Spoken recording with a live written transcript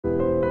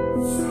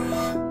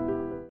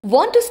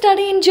Want to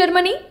study in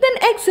Germany? Then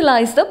Excella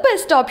is the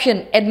best option.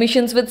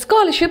 Admissions with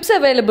scholarships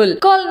available.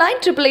 Call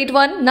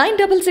 9881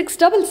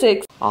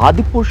 96666.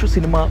 Adipurush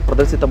cinema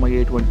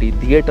ప్రదర్శితమయ్యేటువంటి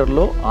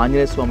థియేటర్లో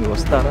ఆంజనేయ స్వామి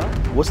వస్తారా?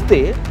 వస్తే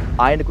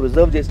ఆయనకు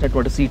reserve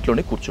చేసినటువంటి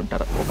సీట్లోనే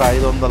కూర్చుంటారా? ఒక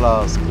 500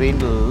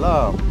 స్క్రీన్లలో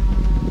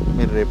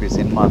మీరు రేపు ఈ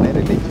సినిమాని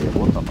రిలీజ్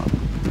చేయబోతున్నారు.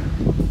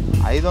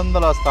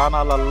 500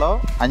 స్థానాలలో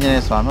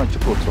ఆంజనేయ స్వామి వచ్చి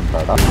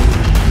కూర్చుంటాడా?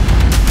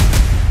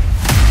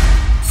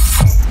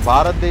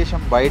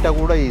 భారతదేశం బయట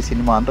కూడా ఈ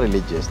సినిమాని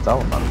రిలీజ్ చేస్తూ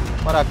ఉన్నారు.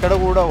 మరి అక్కడ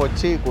కూడా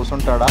వచ్చి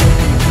కూర్చుంటాడా?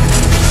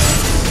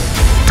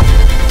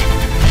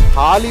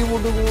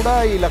 హాలీవుడ్ కూడా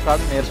ఇలా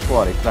కాదు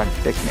నేర్చుకోవాలి ఇట్లాంటి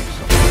టెక్నిక్స్.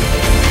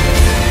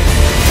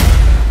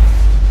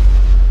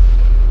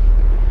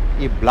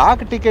 ఈ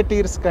బ్లాక్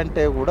టికెటీర్స్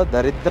కంటే కూడా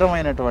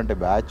దరిద్రమైనటువంటి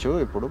బ్యాచ్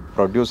ఇప్పుడు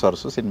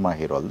ప్రొడ్యూసర్స్, సినిమా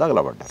హీరోలు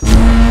తగలబడ్డారు.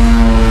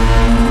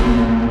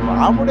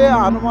 రాముడే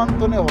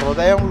హనుమంతుని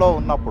హృదయంలో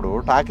ఉన్నప్పుడు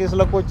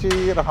టాకీస్లకు వచ్చి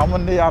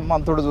రాముని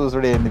హనుమంతుడు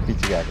చూసుడు ఏంది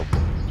పిచ్చి కాకపోతే?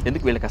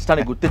 ఎందుకు వీళ్ళ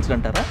కష్టాన్ని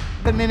గుర్తించడంటారా?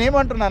 అంటే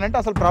నేనేమంటున్నానంటే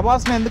అసలు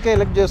ప్రభాస్ని ఎందుకు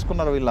ఎలెక్ట్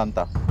చేసుకున్నారు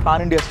వీళ్ళంతా?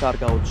 పాన్ ఇండియా స్టార్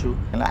కావచ్చు,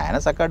 ఆయన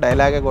చక్కగా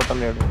డైలాగే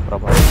కొట్టలేడు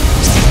ప్రభాస్.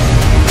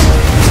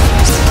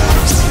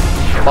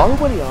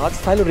 బాహుబలి ఆ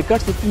స్థాయిలో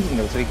రికార్డ్ సృష్టించింది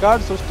కదా.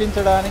 రికార్డ్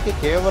సృష్టించడానికి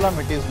కేవలం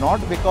it is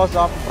not because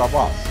of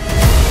Prabhas.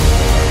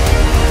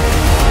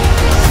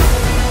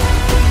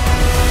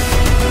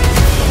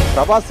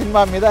 Prabhas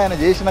cinema మీద ఆయన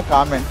చేసిన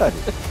కామెంట్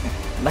అది.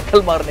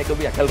 నకల్ మారనే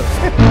కవి అకల్.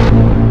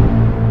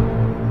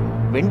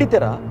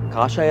 వెండితెర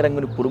కాషాయ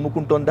రంగుని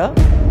పురుముకుంటోందా?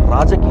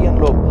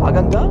 రాజకీయంలో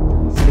భాగంగా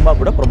సినిమా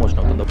కూడా ప్రమోషన్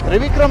అవుతుందా?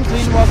 త్రివిక్రమ్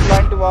శ్రీనివాస్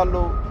లాంటి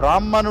వాళ్ళు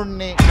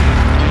బ్రాహ్మణుణ్ణి,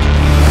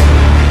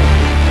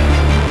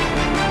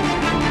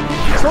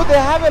 so they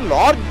have a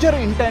larger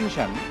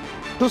intention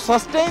to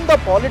sustain the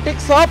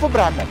politics of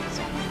Brahmans.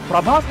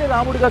 ప్రభాస్ని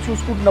రాముడిగా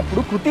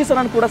చూసుకుంటున్నప్పుడు కృతి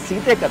సనన్ కూడా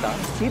సీతే కదా.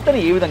 సీతని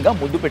ఏ విధంగా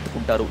ముద్దు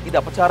పెట్టుకుంటారు? ఇది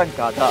అపచారం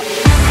కాదా?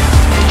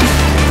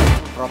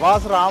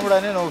 ప్రభాస్ రాముడు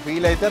అని నువ్వు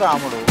ఫీల్ అయితే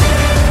రాముడు.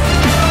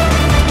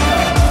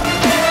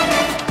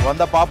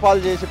 100 పాపాలు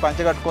చేసి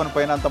పంచగట్టుకొని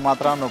పోయినంత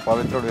మాత్రం నువ్వు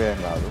పవిత్రుడు ఏం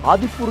కాదు.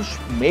 ఆదిపురుష్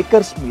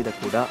మేకర్స్ మీద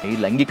కూడా ఈ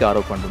లైంగిక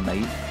ఆరోపణలు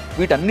ఉన్నాయి.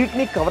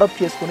 వీటన్నిటినీ కవరప్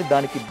చేసుకుని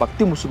దానికి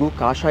భక్తి ముసుగు,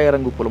 కాషాయ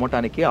రంగు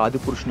పులమటానికి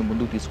ఆదిపురుష్ని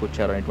ముందుకు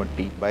తీసుకొచ్చారు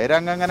అనేటువంటి.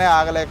 బహిరంగంగానే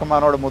ఆగలేక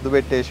మనోడు ముద్దు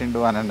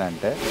పెట్టేసిండు అని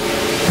అంటే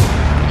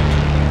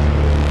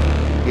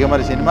ఇక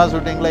మరి సినిమా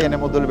షూటింగ్లో ఎన్ని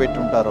ముద్దులు పెట్టి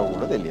ఉంటారో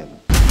కూడా తెలియదు.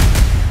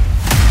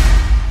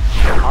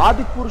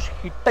 ఆదిపురుష్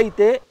హిట్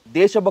అయితే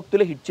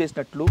దేశభక్తులే హిట్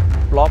చేసినట్లు,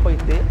 ఫ్లాప్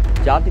అయితే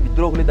జాతి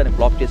విద్రోహులే దాన్ని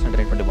ఫ్లాప్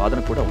చేసినటువంటి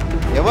వాదన కూడా ఉంది.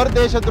 ఎవరు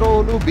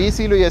దేశద్రోహులు?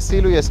 బీసీలు,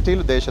 ఎస్సీలు,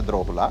 ఎస్టీలు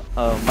దేశద్రోహులా?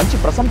 మంచి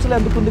ప్రశంసలు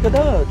అందుకుంది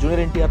కదా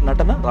జూనియర్ ఎన్టీఆర్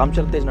నటన, రామ్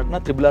చరణ్ తేజ్ నటన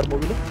RRR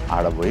మూవీలో.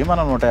 ఆడపోయి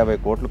మనం 150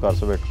 కోట్లు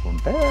ఖర్చు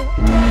పెట్టుకుంటే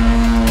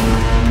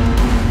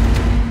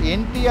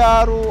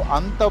ఎన్టీఆర్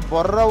అంత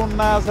బొర్ర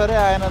ఉన్నా సరే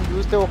ఆయనను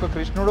చూస్తే ఒక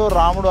కృష్ణుడు,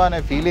 రాముడు అనే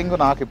ఫీలింగ్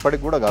నాకు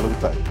ఇప్పటికి కూడా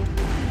కలుగుతుంది.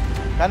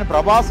 కానీ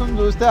ప్రభాస్ను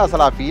చూస్తే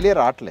అసలు ఆ ఫీలే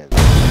రావట్లేదు.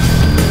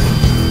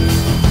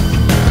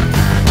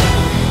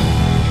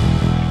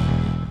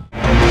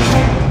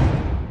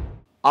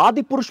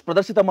 ఆదిపురుష్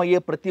ప్రదర్శితమయ్యే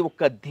ప్రతి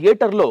ఒక్క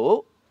థియేటర్లో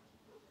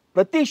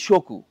ప్రతి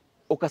షోకు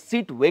ఒక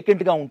సీట్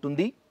వేకెంట్గా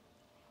ఉంటుంది.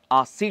 ఆ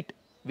సీట్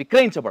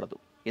విక్రయించబడదు.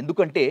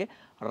 ఎందుకంటే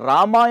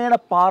రామాయణ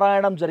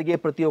పారాయణం జరిగే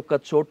ప్రతి ఒక్క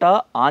చోట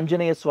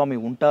ఆంజనేయ స్వామి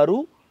ఉంటారు.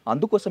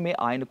 అందుకోసమే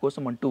ఆయన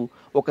కోసం అంటూ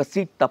ఒక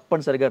సీట్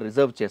తప్పనిసరిగా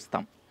రిజర్వ్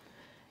చేస్తాం.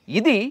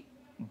 ఇది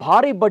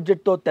భారీ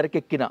బడ్జెట్తో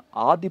తెరకెక్కిన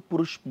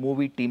ఆదిపురుష్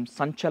మూవీ టీం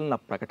సంచలన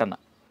ప్రకటన.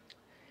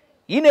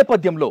 ఈ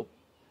నేపథ్యంలో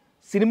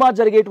సినిమా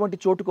జరిగేటువంటి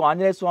చోటుకు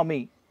ఆంజనేయ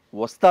స్వామి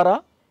వస్తారా?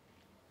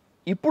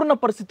 ఇప్పుడున్న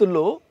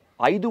పరిస్థితుల్లో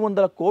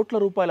 500 కోట్ల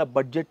రూపాయల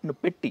బడ్జెట్ను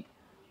పెట్టి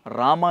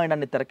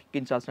రామాయణాన్ని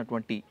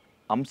తెరకెక్కించాల్సినటువంటి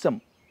అంశం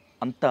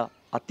అంత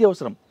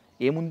అత్యవసరం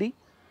ఏముంది?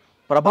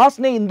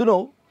 ప్రభాస్నే ఇందులో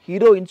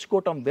హీరో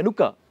ఎంచుకోవటం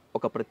వెనుక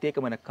ఒక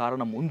ప్రత్యేకమైన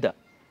కారణం ఉందా?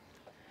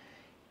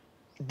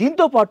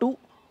 దీంతో పాటు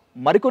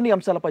మరికొన్ని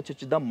అంశాలపై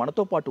చర్చిద్దాం.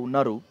 మనతో పాటు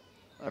ఉన్నారు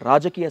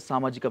రాజకీయ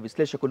సామాజిక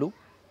విశ్లేషకులు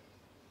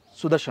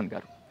సుదర్శన్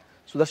గారు.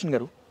 సుదర్శన్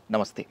గారు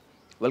నమస్తే,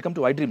 welcome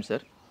to iDream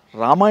sir.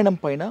 Ramayanam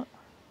పైన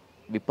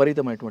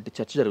విపరీతమైనటువంటి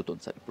చర్చ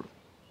జరుగుతుంది సార్. ఇప్పుడు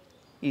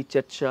ఈ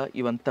చర్చ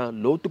ఇవంతా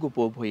లోతుకు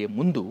పోబోయే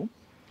ముందు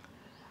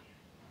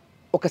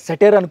ఒక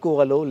సెటైర్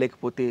అనుకోవాలో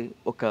లేకపోతే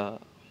ఒక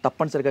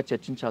తప్పనిసరిగా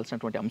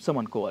చర్చించాల్సినటువంటి అంశం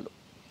అనుకోవాలో,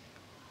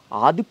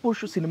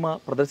 ఆదిపురుష్ సినిమా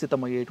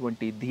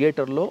ప్రదర్శితమయ్యేటువంటి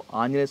థియేటర్లో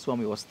ఆంజనేయ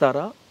స్వామి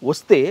వస్తారా?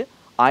 వస్తే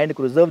ఆయనకు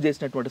రిజర్వ్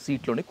చేసినటువంటి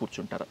సీట్లోనే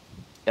కూర్చుంటారా?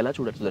 ఎలా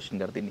చూడచ్చు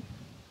దర్శన్ గారు దీన్ని?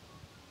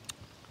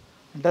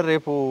 అంటే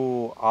రేపు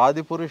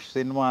ఆదిపురుష్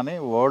సినిమాని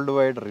వరల్డ్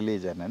వైడ్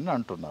రిలీజ్ అని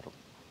అంటున్నారు.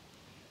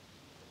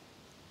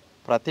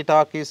 ప్రతి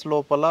టాకీస్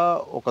లోపల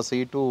ఒక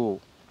సీటు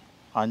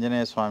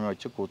ఆంజనేయ స్వామి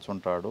వచ్చి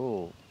కూర్చుంటాడు,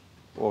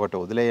 ఒకటి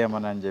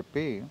వదిలేయమని అని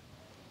చెప్పి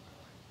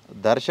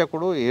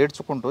దర్శకుడు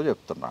ఏడ్చుకుంటూ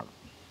చెప్తున్నాడు.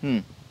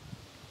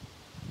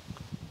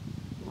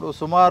 ఇప్పుడు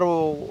సుమారు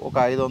ఒక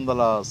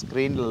 500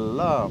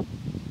 స్క్రీన్లలో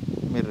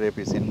మీరు రేపు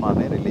ఈ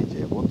సినిమాని రిలీజ్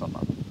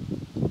చేయబోతున్నారు.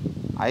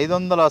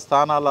 500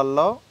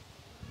 స్థానాలలో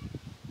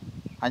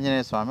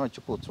ఆంజనేయ స్వామి వచ్చి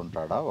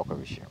కూర్చుంటాడా? ఒక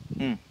విషయం.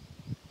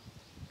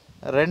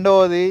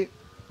 రెండవది,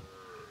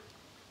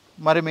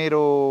 మరి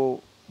మీరు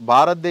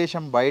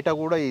భారతదేశం బయట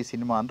కూడా ఈ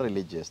సినిమాని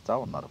రిలీజ్ చేస్తూ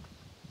ఉన్నారు.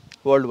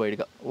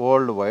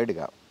 వరల్డ్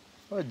వైడ్గా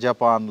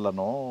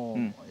జపాన్లను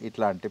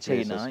ఇట్లాంటి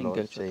చైనా,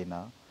 చైనా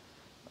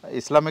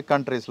ఇస్లామిక్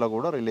కంట్రీస్లో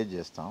కూడా రిలీజ్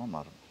చేస్తూ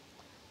ఉన్నారు.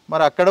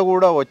 మరి అక్కడ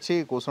కూడా వచ్చి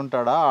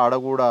కూర్చుంటాడా, ఆడ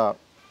కూడా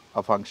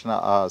ఆ ఫంక్షన్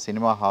ఆ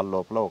సినిమా హాల్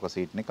లోపల ఒక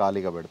సీట్ని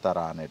ఖాళీగా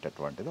పెడతారా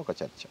అనేటటువంటిది ఒక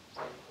చర్చ.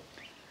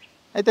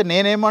 అయితే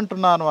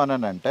నేనేమంటున్నాను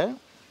అని అంటే,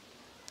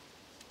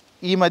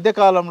 ఈ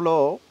మధ్యకాలంలో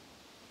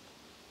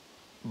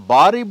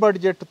భారీ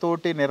బడ్జెట్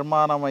తోటి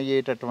నిర్మాణం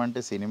అయ్యేటటువంటి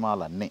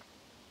సినిమాలన్నీ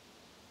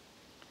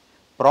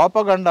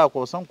ప్రాపగండా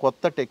కోసం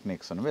కొత్త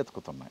టెక్నిక్స్ని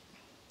వెతుకుతున్నాయి.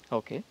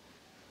 ఓకే.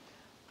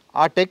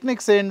 ఆ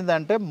టెక్నిక్స్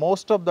ఏంటంటే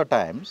most of the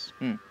times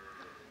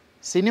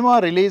cinema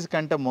release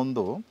కంటే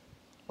ముందు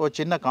ఓ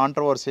చిన్న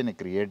కాంట్రవర్సీని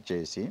క్రియేట్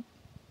చేసి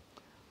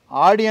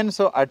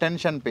ఆడియన్స్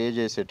అటెన్షన్ పే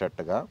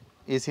చేసేటట్టుగా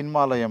ఈ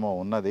సినిమాలో ఏమో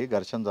ఉన్నది,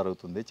 ఘర్షణ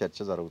జరుగుతుంది, చర్చ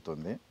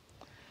జరుగుతుంది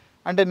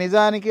అంటే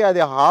నిజానికి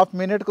అది హాఫ్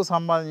మినిట్కు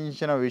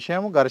సంబంధించిన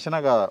విషయం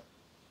ఘర్షణగా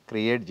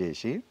క్రియేట్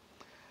చేసి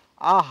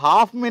ఆ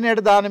హాఫ్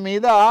మినిట్ దాని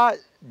మీద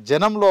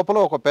జనం లోపల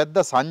ఒక పెద్ద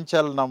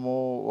సంచలనము,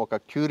 ఒక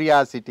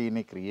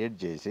క్యూరియాసిటీని క్రియేట్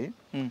చేసి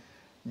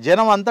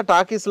జనం అంతా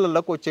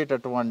టాకీస్లలోకి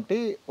వచ్చేటటువంటి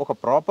ఒక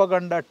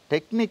ప్రాపగండా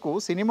టెక్నిక్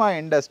సినిమా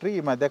ఇండస్ట్రీ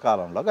ఈ మధ్య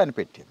కాలంలో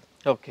కనిపెట్టింది.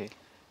 ఓకే.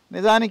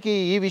 నిజానికి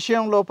ఈ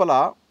విషయం లోపల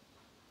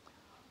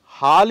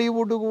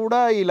హాలీవుడ్ కూడా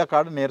వీళ్ళ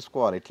కాడ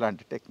నేర్చుకోవాలి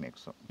ఇట్లాంటి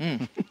టెక్నిక్స్.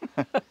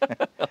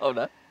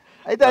 అవునా?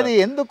 అయితే అది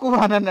ఎందుకు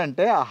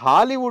అనంటే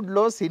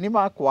హాలీవుడ్లో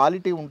సినిమా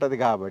క్వాలిటీ ఉంటుంది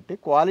కాబట్టి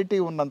క్వాలిటీ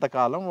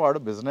ఉన్నంతకాలం వాడు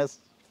బిజినెస్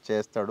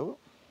చేస్తాడు,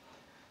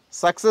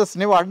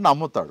 సక్సెస్ని వాడు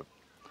నమ్ముతాడు.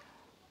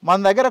 మన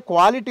దగ్గర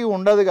క్వాలిటీ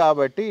ఉండదు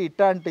కాబట్టి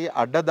ఇట్లాంటి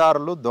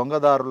అడ్డదారులు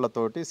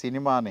దొంగదారులతోటి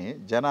సినిమాని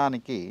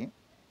జనానికి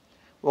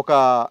ఒక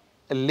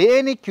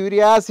లేని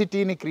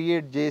క్యూరియాసిటీని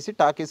క్రియేట్ చేసి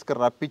టాకీస్కి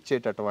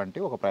రప్పించేటటువంటి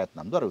ఒక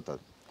ప్రయత్నం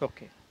జరుగుతుంది.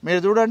 ఓకే. మీరు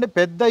చూడండి,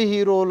 పెద్ద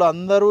హీరోలు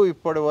అందరూ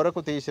ఇప్పటి వరకు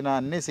తీసిన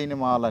అన్ని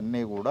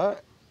సినిమాలన్నీ కూడా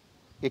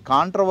ఈ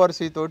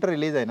కాంట్రవర్సీ తోటి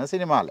రిలీజ్ అయిన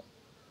సినిమాలే.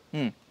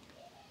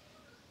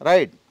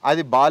 రైట్.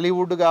 అది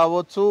బాలీవుడ్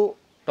కావచ్చు,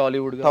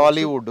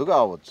 టాలీవుడ్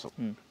కావచ్చు.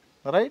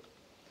 రైట్.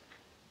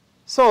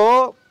 సో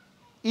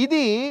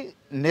ఇది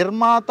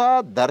నిర్మాత,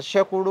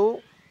 దర్శకుడు,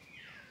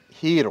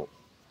 హీరో,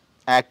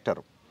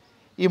 యాక్టరు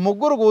ఈ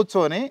ముగ్గురు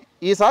కూర్చొని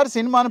ఈసారి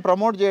సినిమాని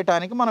ప్రమోట్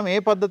చేయడానికి మనం ఏ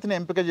పద్ధతిని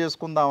ఎంపిక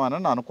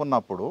చేసుకుందామని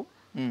అనుకున్నప్పుడు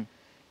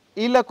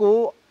వీళ్ళకు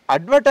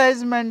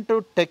అడ్వర్టైజ్మెంట్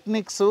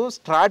టెక్నిక్స్,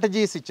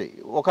 స్ట్రాటజీస్ ఇచ్చాయి.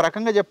 ఒక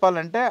రకంగా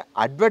చెప్పాలంటే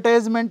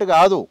అడ్వర్టైజ్మెంట్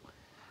కాదు,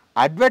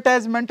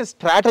 అడ్వర్టైజ్మెంట్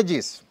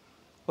స్ట్రాటజీస్.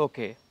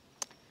 ఓకే.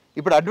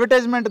 ఇప్పుడు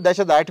అడ్వర్టైజ్మెంట్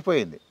దశ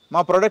దాటిపోయింది.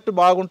 మా ప్రోడక్ట్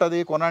బాగుంటుంది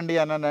కొనండి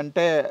అని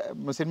అంటే,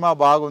 సినిమా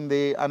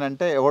బాగుంది అని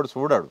అంటే ఎవడు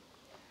చూడడు.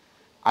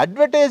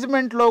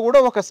 అడ్వర్టైజ్మెంట్లో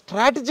కూడా ఒక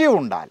స్ట్రాటజీ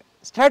ఉండాలి.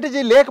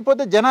 స్ట్రాటజీ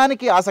లేకపోతే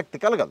జనానికి ఆసక్తి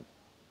కలగదు.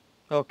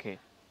 ఓకే.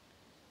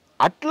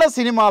 అట్లా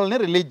సినిమాలని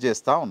రిలీజ్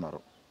చేస్తూ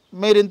ఉన్నారు.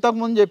 మీరు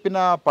ఇంతకుముందు చెప్పిన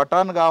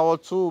పఠాన్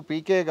కావచ్చు,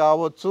 పీకే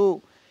కావచ్చు,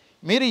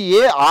 మీరు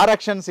ఏ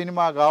ఆరక్షన్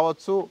సినిమా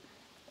కావచ్చు,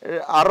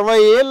 60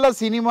 ఏళ్ళ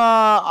సినిమా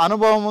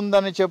అనుభవం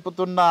ఉందని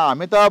చెప్తున్న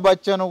అమితాబ్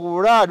బచ్చన్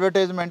కూడా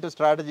అడ్వర్టైజ్మెంట్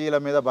స్ట్రాటజీల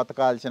మీద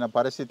బతకాల్సిన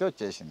పరిస్థితి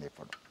వచ్చేసింది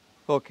ఇప్పుడు.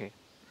 ఓకే.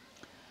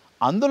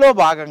 అందులో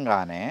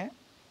భాగంగానే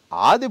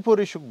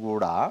ఆదిపురుషుకు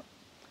కూడా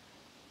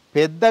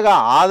పెద్దగా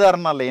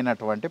ఆదరణ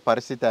లేనటువంటి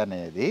పరిస్థితి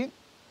అనేది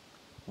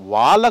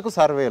వాళ్ళకు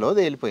సర్వేలో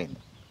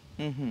తేలిపోయింది.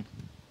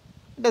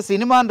 అంటే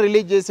సినిమాని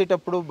రిలీజ్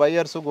చేసేటప్పుడు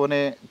బయ్యర్స్ కొనే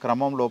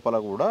క్రమం లోపల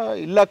కూడా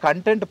ఇలా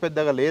కంటెంట్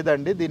పెద్దగా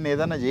లేదండి, దీన్ని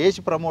ఏదైనా చేసి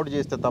ప్రమోట్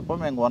చేస్తే తప్ప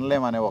మేము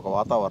కొనలేమనే ఒక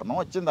వాతావరణం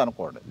వచ్చింది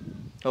అనుకోండి.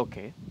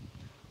 ఓకే.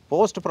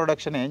 పోస్ట్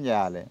ప్రొడక్షన్ ఏం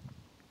చేయాలి?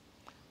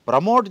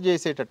 ప్రమోట్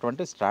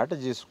చేసేటటువంటి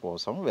స్ట్రాటజీస్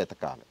కోసం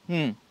వెతకాలి.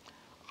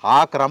 ఆ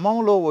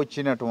క్రమంలో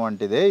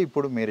వచ్చినటువంటిదే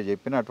ఇప్పుడు మీరు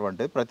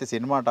చెప్పినటువంటిది, ప్రతి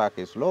సినిమా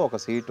టాకీస్లో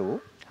ఒక సీటు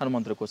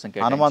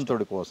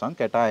హనుమంతుడి కోసం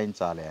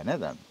కేటాయించాలి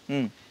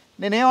అనేదాన్ని.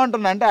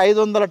 నేనేమంటున్నా అంటే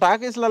 500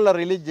 టాకీస్లలో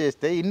రిలీజ్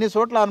చేస్తే ఇన్ని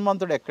చోట్ల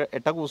హనుమంతుడు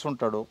ఎట్ట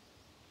కూర్చుంటాడు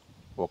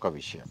ఒక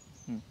విషయం.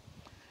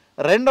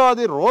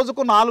 రెండవది,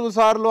 రోజుకు 4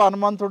 సార్లు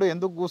హనుమంతుడు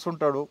ఎందుకు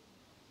కూర్చుంటాడు?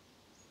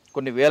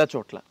 కొన్ని వేల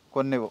చోట్ల,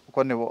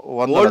 కొన్ని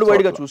వరల్డ్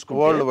వైడ్గా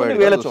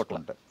వేల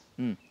చోట్ల.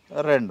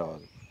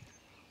 రెండవది,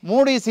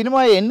 3 ఈ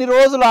సినిమా ఎన్ని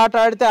రోజులు ఆట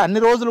ఆడితే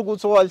అన్ని రోజులు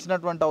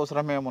కూర్చోవాల్సినటువంటి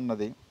అవసరం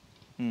ఏమున్నది?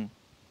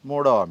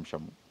 మూడవ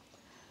అంశం.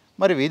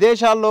 మరి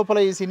విదేశాల లోపల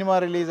ఈ సినిమా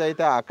రిలీజ్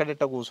అయితే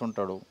అక్కడెట్ట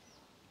కూర్చుంటాడు?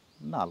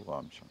 4వ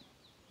అంశం.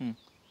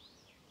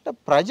 అంటే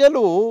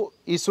ప్రజలు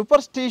ఈ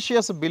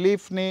సూపర్స్టిషియస్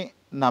బిలీఫ్ని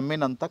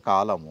నమ్మినంత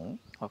కాలము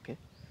ఓకే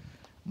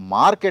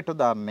మార్కెట్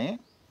దాన్ని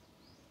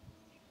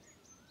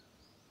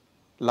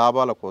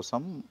లాభాల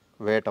కోసం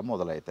వేట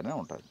మొదలైతేనే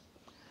ఉంటుంది.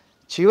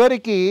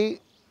 చివరికి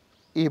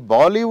ఈ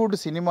Bollywood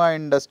cinema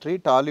industry,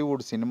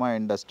 Tollywood cinema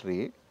industry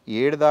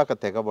ఏడుదాకా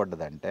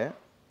తెగబడ్డదంటే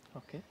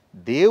okay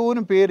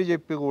దేవుని పేరు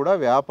చెప్పి కూడా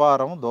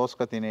వ్యాపారం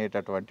దోసక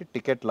తినేటటువంటి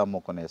టికెట్లు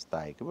అమ్ముకునే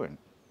స్థాయికి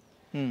పోయింది.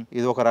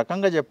 ఇది ఒక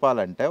రకంగా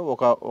చెప్పాలంటే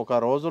ఒక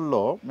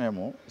రోజుల్లో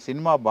మేము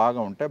సినిమా బాగా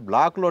ఉంటే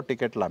బ్లాక్లో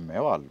టికెట్లు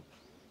అమ్మేవాళ్ళు.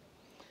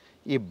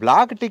 ఈ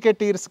బ్లాక్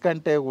టికెటీర్స్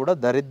కంటే కూడా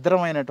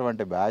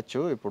దరిద్రమైనటువంటి బ్యాచ్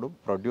ఇప్పుడు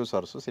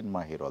ప్రొడ్యూసర్స్,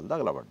 సినిమా హీరోలు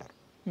తగలబడ్డారు.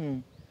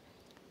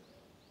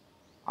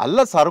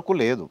 అల్ల సరుకు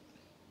లేదు,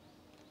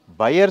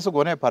 బయర్స్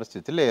కొనే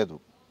పరిస్థితి లేదు,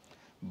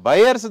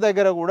 బయర్స్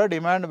దగ్గర కూడా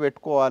డిమాండ్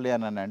పెట్టుకోవాలి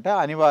అని అంటే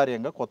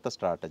అనివార్యంగా కొత్త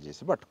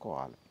స్ట్రాటజీస్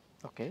పట్టుకోవాలి.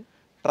 ఓకే,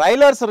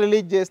 ట్రైలర్స్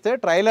రిలీజ్ చేస్తే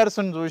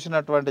ట్రైలర్స్ని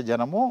చూసినటువంటి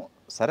జనము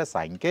సరే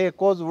సంఖ్య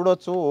ఎక్కువ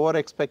చూడొచ్చు ఓవర్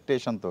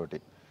ఎక్స్పెక్టేషన్ తోటి.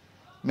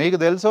 మీకు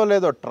తెలుసో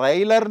లేదో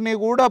ట్రైలర్ని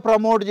కూడా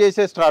ప్రమోట్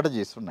చేసే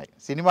స్ట్రాటజీస్ ఉన్నాయి,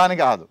 సినిమాని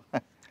కాదు.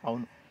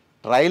 అవును,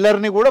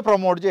 ట్రైలర్ని కూడా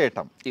ప్రమోట్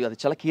చేయటం అది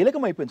చాలా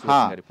కీలకం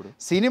అయిపోయింది. ఇప్పుడు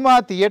సినిమా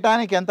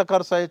తీయటానికి ఎంత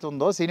ఖర్చు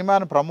అవుతుందో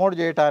సినిమాని ప్రమోట్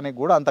చేయడానికి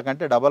కూడా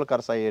అంతకంటే డబల్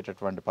ఖర్చు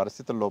అయ్యేటటువంటి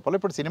పరిస్థితుల లోపల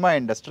ఇప్పుడు సినిమా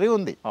ఇండస్ట్రీ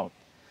ఉంది.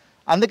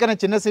 అందుకని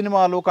చిన్న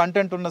సినిమాలు,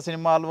 కంటెంట్ ఉన్న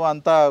సినిమాలు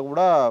అంతా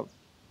కూడా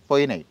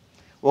పోయినాయి.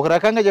 ఒక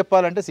రకంగా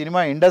చెప్పాలంటే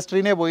సినిమా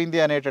ఇండస్ట్రీనే పోయింది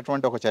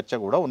అనేటటువంటి ఒక చర్చ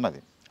కూడా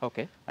ఉన్నది.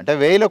 ఓకే, అంటే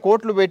 1000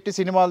 కోట్లు పెట్టి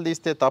సినిమాలు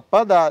తీస్తే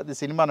తప్ప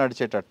సినిమా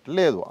నడిచేటట్టు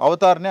లేదు.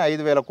 అవతార్ని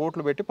 5000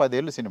 కోట్లు పెట్టి 10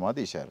 ఏళ్ళు సినిమా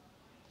తీశారు.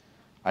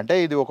 అంటే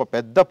ఇది ఒక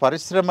పెద్ద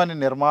పరిశ్రమని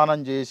నిర్మాణం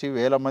చేసి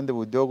 1000 మంది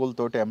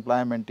ఉద్యోగులతోటి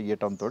ఎంప్లాయ్మెంట్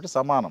ఇవ్వటంతో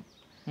సమానం.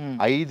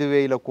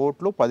 5000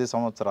 కోట్లు 10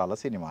 సంవత్సరాల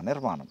సినిమా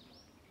నిర్మాణం,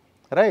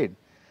 రైట్.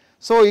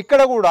 సో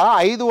ఇక్కడ కూడా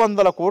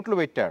 500 కోట్లు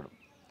పెట్టాడు.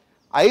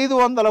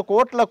 500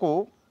 కోట్లకు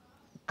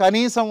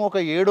కనీసం ఒక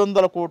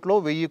 700 కోట్లో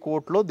 1000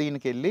 కోట్లో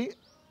దీనికి వెళ్ళి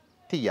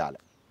తీయాలి,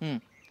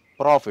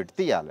 ప్రాఫిట్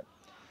తీయాలి.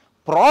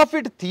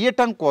 ప్రాఫిట్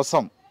తీయటం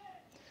కోసం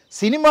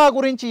సినిమా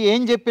గురించి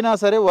ఏం చెప్పినా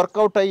సరే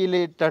వర్కౌట్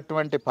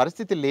అయ్యేటటువంటి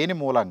పరిస్థితి లేని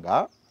మూలంగా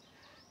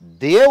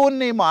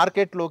దేవుణ్ణి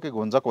మార్కెట్లోకి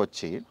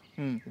గుంజకొచ్చి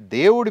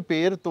దేవుడి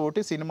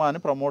పేరుతోటి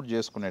సినిమాని ప్రమోట్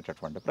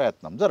చేసుకునేటటువంటి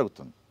ప్రయత్నం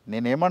జరుగుతుంది.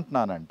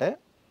 నేనేమంటున్నానంటే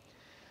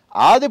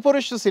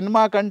ఆదిపురుష్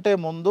సినిమా కంటే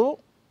ముందు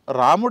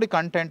రాముడి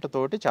కంటెంట్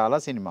తోటి చాలా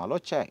సినిమాలు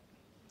వచ్చాయి,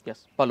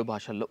 పలు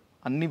భాషల్లో,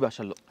 అన్ని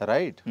భాషల్లో,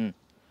 రైట్.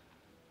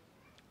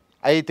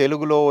 అవి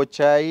తెలుగులో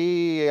వచ్చాయి,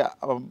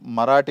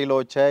 మరాఠీలో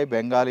వచ్చాయి,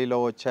 బెంగాలీలో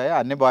వచ్చాయి,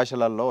 అన్ని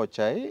భాషలలో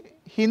వచ్చాయి,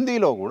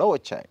 హిందీలో కూడా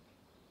వచ్చాయి,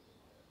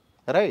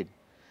 రైట్.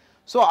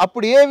 సో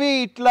అప్పుడు ఏవి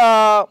ఇట్లా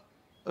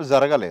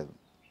జరగలేదు.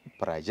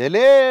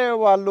 ప్రజలే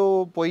వాళ్ళు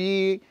పోయి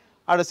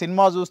ఆడ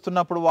సినిమా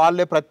చూస్తున్నప్పుడు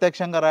వాళ్ళే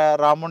ప్రత్యక్షంగా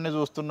రాముడిని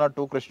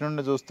చూస్తున్నట్టు,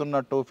 కృష్ణుడిని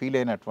చూస్తున్నట్టు ఫీల్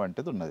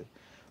అయినటువంటిది ఉన్నది.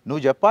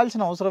 నువ్వు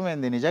చెప్పాల్సిన అవసరం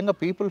ఏంది, నిజంగా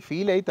పీపుల్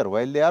ఫీల్ అవుతారు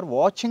while they are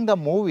watching the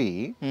movie.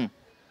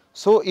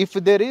 So if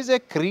there is a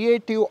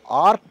creative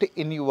art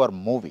in your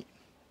movie,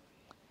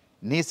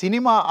 నీ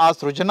సినిమా ఆ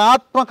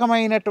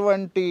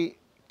సృజనాత్మకమైనటువంటి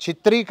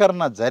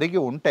చిత్రీకరణ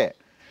జరిగి ఉంటే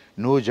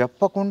నువ్వు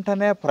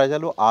చెప్పకుండానే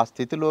ప్రజలు ఆ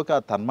స్థితిలోకి,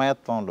 ఆ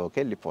తన్మయత్వంలోకి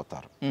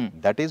వెళ్ళిపోతారు.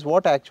 That is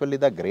what actually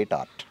the great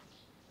art.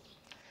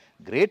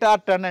 Great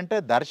art అని అంటే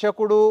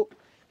దర్శకుడు,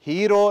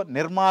 హీరో,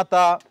 నిర్మాత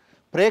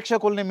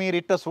ప్రేక్షకుల్ని మీరు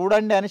ఇట్ట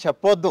చూడండి అని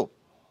చెప్పొద్దు.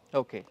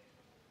 ఓకే,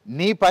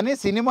 నీ పని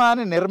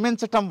సినిమాని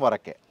నిర్మించటం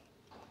వరకే.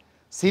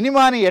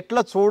 సినిమాని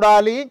ఎట్లా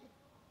చూడాలి,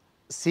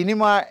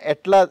 సినిమా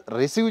ఎట్లా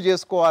రిసీవ్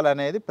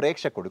చేసుకోవాలనేది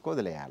ప్రేక్షకుడికి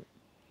వదిలేయాలి.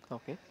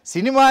 ఓకే,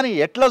 సినిమాని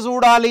ఎట్లా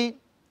చూడాలి,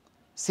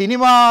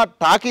 సినిమా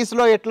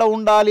టాకీస్లో ఎట్లా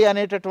ఉండాలి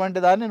అనేటటువంటి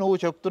దాన్ని నువ్వు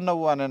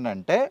చెప్తున్నావు అని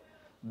అంటే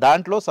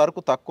దాంట్లో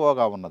సరుకు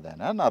తక్కువగా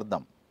ఉన్నదని అని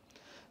అర్థం.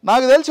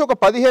 నాకు తెలిసి ఒక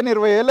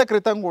 15-20 ఏళ్ల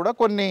క్రితం కూడా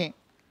కొన్ని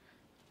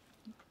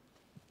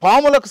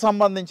పాములకు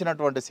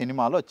సంబంధించినటువంటి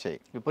సినిమాలు వచ్చాయి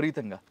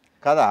విపరీతంగా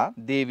కదా,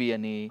 దేవి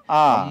అని,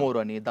 అమ్మోరు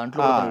అని,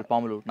 దాంట్లో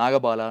పాములు,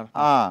 నాగబాల.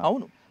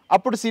 అవును,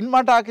 అప్పుడు సినిమా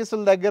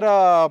టాకీసుల దగ్గర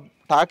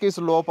టాకీస్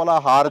లోపల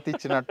హారతి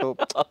ఇచ్చినట్టు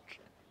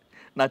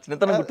నా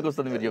చిన్నతనం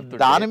గుర్తుకొస్తుంది మీరు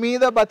చెప్తుంటే. దాని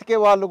మీద బతికే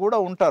వాళ్ళు కూడా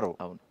ఉంటారు,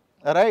 అవును,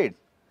 రైట్.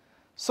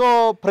 సో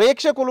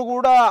ప్రేక్షకులు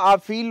కూడా ఆ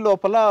ఫీల్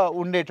లోపల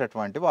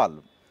ఉండేటటువంటి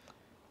వాళ్ళు.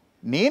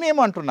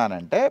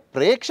 నేనేమంటున్నానంటే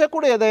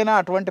ప్రేక్షకుడు ఏదైనా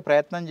అటువంటి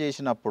ప్రయత్నం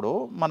చేసినప్పుడు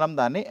మనం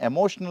దాన్ని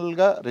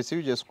ఎమోషనల్గా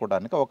రిసీవ్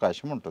చేసుకోవడానికి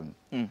అవకాశం ఉంటుంది.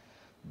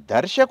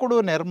 దర్శకుడు,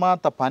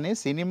 నిర్మాత పని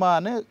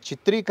సినిమాని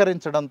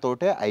చిత్రీకరించడంతో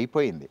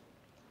అయిపోయింది.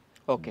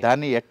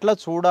 దాన్ని ఎట్లా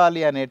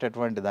చూడాలి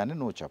అనేటటువంటి దాన్ని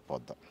నువ్వు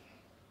చెప్పొద్దు.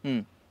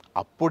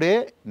 అప్పుడే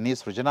నీ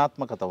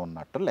సృజనాత్మకత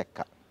ఉన్నట్టు లెక్క.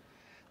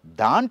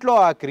 దాంట్లో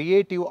ఆ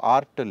క్రియేటివ్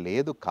ఆర్ట్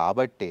లేదు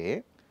కాబట్టే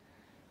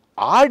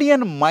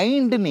ఆడియన్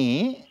మైండ్ని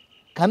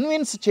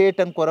కన్విన్స్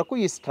చేయటం కొరకు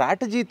ఈ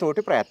స్ట్రాటజీ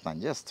తోటి ప్రయత్నం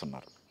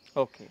చేస్తున్నారు.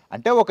 ఓకే,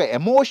 అంటే ఒక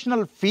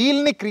ఎమోషనల్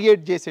ఫీల్ని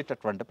క్రియేట్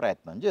చేసేటటువంటి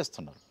ప్రయత్నం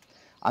చేస్తున్నారు.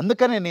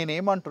 అందుకనే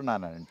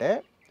నేనేమంటున్నానంటే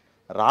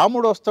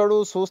రాముడు వస్తాడు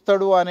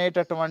చూస్తాడు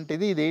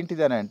అనేటటువంటిది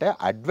ఇదేంటిది అని అంటే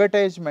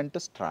అడ్వర్టైజ్మెంట్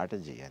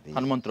స్ట్రాటజీ. అది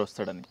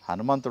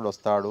హనుమంతుడు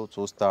వస్తాడు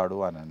చూస్తాడు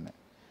అని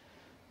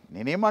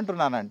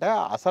నేనేమంటున్నానంటే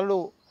అసలు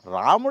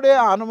రాముడే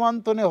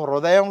హనుమంతుని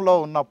హృదయంలో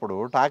ఉన్నప్పుడు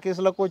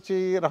టాకీస్లకు వచ్చి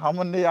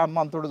రాముని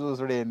హనుమంతుడు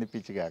చూసుడు ఏంది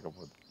పిచ్చి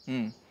కాకపోతే.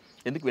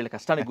 ఎందుకు వీళ్ళ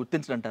కష్టాన్ని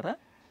గుర్తించడంటారా?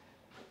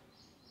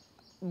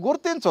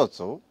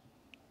 గుర్తించవచ్చు,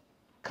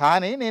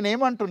 కానీ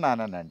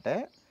నేనేమంటున్నానంటే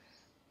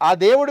ఆ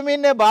దేవుడి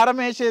మీదనే భారం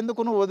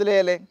వేసేందుకు నువ్వు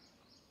వదిలేయలే.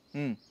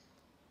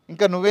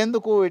 ఇంకా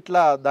నువ్వెందుకు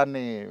ఇట్లా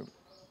దాన్ని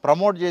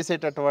ప్రమోట్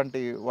చేసేటటువంటి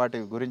వాటి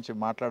గురించి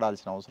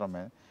మాట్లాడాల్సిన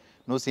అవసరమే.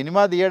 నువ్వు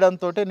సినిమా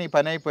తీయడంతో నీ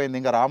పని అయిపోయింది,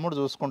 ఇంకా రాముడు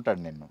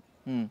చూసుకుంటాడు నిన్ను.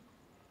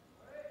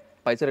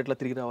 పైసలు ఎట్లా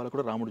తిరిగి రావాలో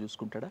కూడా రాముడు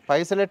చూసుకుంటాడా?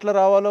 పైసలు ఎట్లా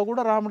రావాలో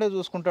కూడా రాముడే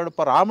చూసుకుంటాడు.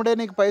 రాముడే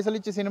నీకు పైసలు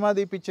ఇచ్చి సినిమా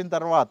తీపిచ్చిన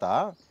తర్వాత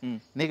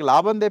నీకు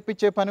లాభం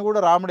తెప్పించే పని కూడా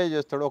రాముడే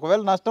చేస్తాడు.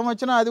 ఒకవేళ నష్టం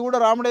వచ్చినా అది కూడా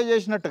రాముడే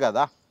చేసినట్టు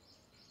కదా,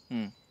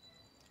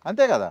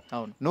 అంతే కదా.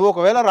 నువ్వు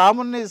ఒకవేళ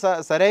రాముడిని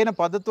సరైన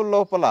పద్ధతుల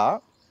లోపల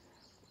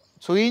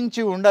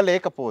చూయించి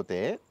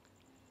ఉండలేకపోతే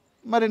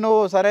మరి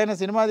నువ్వు సరైన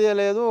సినిమా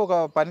తీయలేదు, ఒక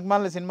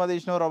పనికిమాలిన సినిమా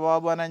తీసినావు రా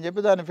బాబు అని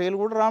చెప్పి దాని ఫెయిల్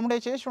కూడా రాముడే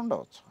చేసి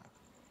ఉండవచ్చు.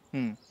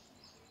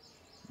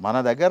 మన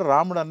దగ్గర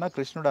రాముడన్నా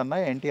కృష్ణుడన్నా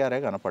ఎన్టీఆర్ఏ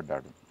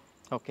కనపడ్డాడు.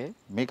 ఓకే,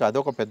 మీకు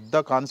అదొక పెద్ద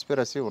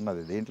కాన్స్పిరసీ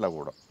ఉన్నది దీంట్లో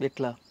కూడా.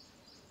 ఎట్లా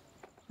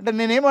అంటే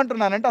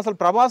నేనేమంటున్నానంటే అసలు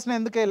ప్రభాస్ని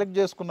ఎందుకు ఎలెక్ట్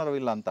చేసుకున్నారు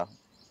వీళ్ళంతా?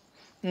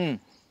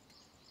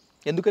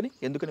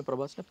 ఎందుకని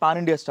ప్రభాస్ పాన్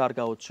ఇండియా స్టార్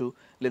కావచ్చు,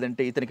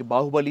 లేదంటే ఇతనికి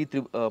బాహుబలి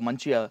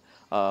మంచి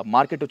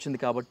మార్కెట్ వచ్చింది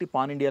కాబట్టి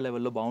పాన్ ఇండియా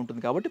లెవెల్లో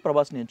బాగుంటుంది కాబట్టి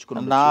ప్రభాస్ని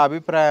ఎంచుకున్నాను. నా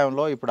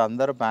అభిప్రాయంలో ఇప్పుడు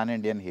అందరూ పాన్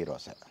ఇండియన్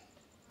హీరోసే.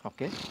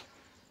 ఓకే,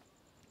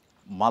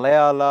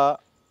 మలయాళ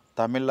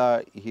తమిళ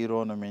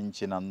హీరోను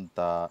మించినంత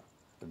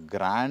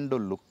గ్రాండ్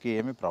లుక్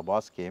ఏమి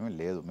ప్రభాస్కి ఏమి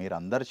లేదు. మీరు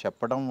అందరు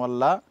చెప్పడం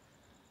వల్ల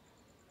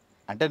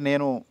అంటే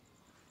నేను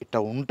ఇట్లా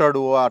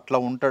ఉంటాడు అట్లా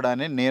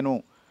ఉంటాడని నేను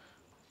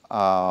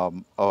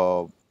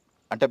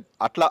అంటే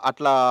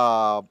అట్లా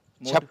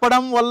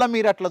చెప్పడం వల్ల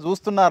మీరు అట్లా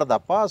చూస్తున్నారు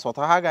తప్ప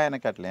స్వతహాగా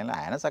ఆయనకి అట్లే.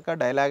 ఆయన చక్కగా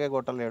డైలాగే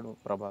కొట్టలేడు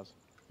ప్రభాస్.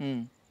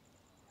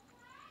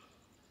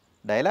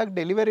 డైలాగ్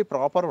డెలివరీ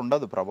ప్రాపర్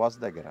ఉండదు ప్రభాస్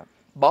దగ్గర.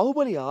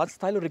 బాహుబలి ఆ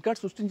స్థాయిలో రికార్డ్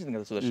సృష్టించింది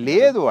కదా సుదర్శన్?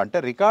 లేదు, అంటే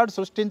రికార్డ్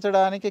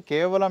సృష్టించడానికి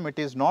కేవలం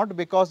it is not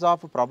because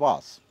of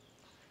Prabhas,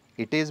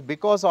 it is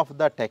because of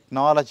the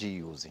technology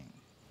using.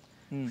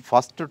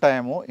 First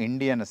time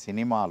Indian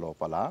cinema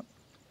లోపల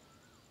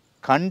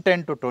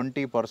కంటెంట్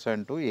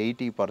 20%,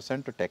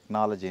 80%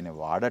 టెక్నాలజీని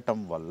వాడటం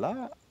వల్ల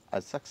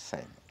అది సక్సెస్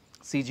అయింది.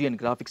 CG అండ్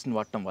గ్రాఫిక్స్ని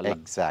వాడటం వల్ల.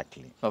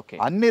 ఎగ్జాక్ట్లీ. ఓకే,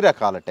 అన్ని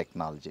రకాల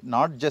technology,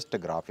 not just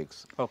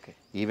graphics. Okay,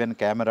 even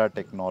camera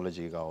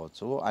technology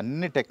కావచ్చు,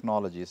 అన్ని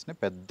టెక్నాలజీస్ని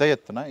పెద్ద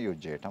ఎత్తున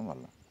యూజ్ చేయటం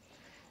వల్ల.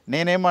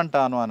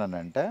 నేనేమంటాను అని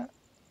అంటే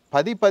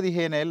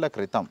 10-15 ఏళ్ల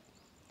క్రితం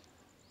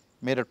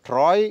మీరు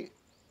ట్రాయ్,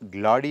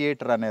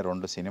 గ్లాడియేటర్ అనే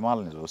 2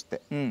 సినిమాలని చూస్తే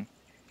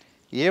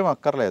ఏం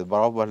అక్కర్లేదు,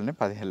 బాహుబలిని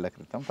 15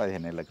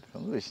 ఏళ్ల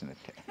క్రితం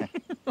చూసినట్టే.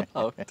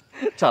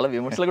 చాలా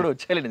విమర్శలు కూడా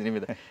వచ్చాయండి దీని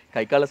మీద.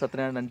 కైకాల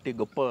సత్యనారాయణ అంటే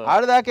గొప్ప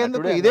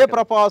ఆడదాకెందుకు, ఇదే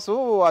ప్రభాసు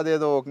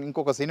అదేదో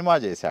ఇంకొక సినిమా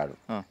చేశాడు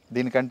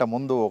దీనికంటే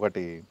ముందు,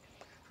 ఒకటి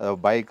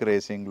బైక్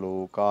రేసింగ్లు,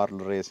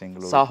 కార్లు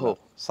రేసింగ్లు,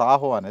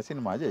 సాహో అనే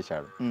సినిమా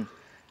చేశాడు.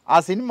 ఆ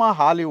సినిమా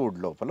హాలీవుడ్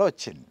లోపల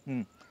వచ్చింది.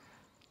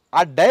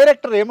 ఆ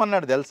డైరెక్టర్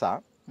ఏమన్నాడు తెలుసా,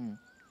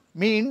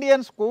 మీ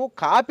ఇండియన్స్కు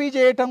కాపీ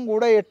చేయటం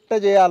కూడా ఎట్లా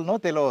చేయాలనో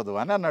తెలియదు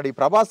అని అన్నాడు. ఈ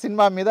ప్రభాస్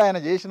సినిమా మీద ఆయన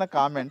చేసిన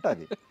కామెంట్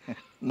అది.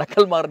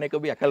 నకల్ మారనే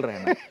కబీ అకల్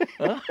రాయనా,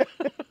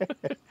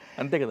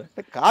 అంతే కదా.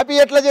 కాపీ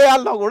ఎట్లా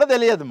చేయాలనో కూడా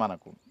తెలియదు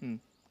మనకు,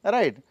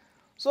 రైట్.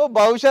 సో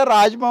బహుశా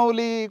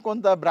రాజమౌళి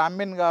కొంత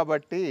బ్రాహ్మణ్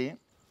కాబట్టి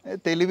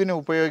తెలివిని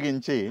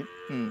ఉపయోగించి,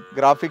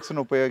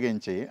 గ్రాఫిక్స్ను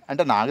ఉపయోగించి,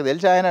 అంటే నాకు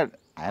తెలిసి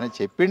ఆయన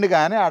చెప్పిండు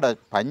కానీ ఆడ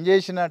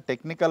పనిచేసిన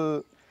టెక్నికల్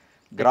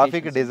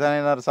గ్రాఫిక్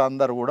డిజైనర్స్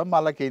అందరు కూడా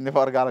మళ్ళీ కింది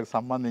వర్గాలకు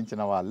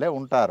సంబంధించిన వాళ్ళే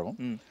ఉంటారు.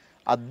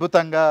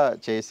 అద్భుతంగా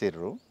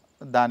చేసిర్రు.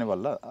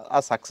 దానివల్ల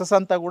ఆ సక్సెస్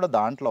అంతా కూడా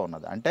దాంట్లో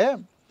ఉన్నది. అంటే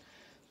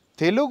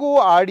Telugu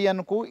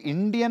ఆడియన్కు,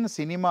 Indian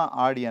cinema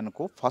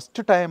ఆడియన్కు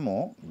first time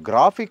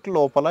graphic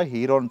లోపల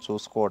హీరోని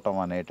చూసుకోవటం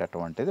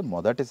అనేటటువంటిది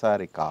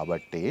మొదటిసారి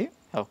కాబట్టి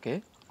ఓకే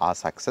ఆ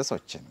సక్సెస్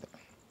వచ్చింది.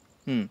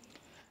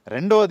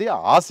 రెండోది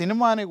ఆ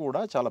సినిమాని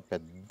కూడా చాలా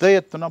పెద్ద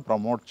ఎత్తున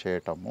ప్రమోట్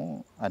చేయటము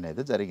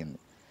అనేది జరిగింది.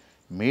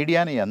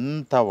 మీడియాని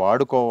ఎంత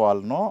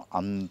వాడుకోవాలనో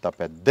అంత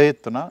పెద్ద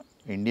ఎత్తున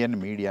ఇండియన్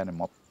మీడియాని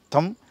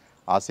మొత్తం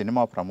ఆ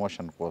సినిమా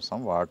ప్రమోషన్ కోసం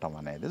వాడటం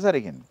అనేది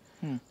జరిగింది.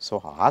 సో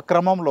ఆ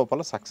క్రమం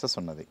లోపల సక్సెస్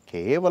ఉన్నది.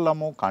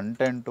 కేవలము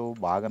కంటెంటు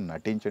బాగా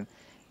నటించండి.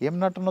 ఏం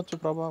నటన వచ్చు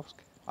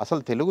ప్రభాస్కి?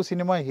 అసలు తెలుగు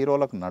సినిమా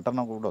హీరోలకు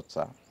నటన కూడా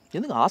వచ్చా?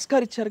 ఎందుకు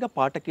ఆస్కార్ ఇచ్చారుగా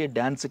పాటకి,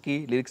 డ్యాన్స్కి,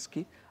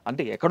 లిరిక్స్కి.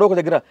 అంటే ఎక్కడో ఒక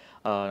దగ్గర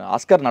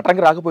ఆస్కార్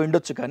నటనకి రాకపోయి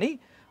ఉండొచ్చు కానీ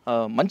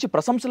మంచి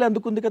ప్రశంసలే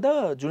అందుకుంది కదా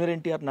జూనియర్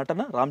ఎన్టీఆర్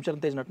నటన, రామ్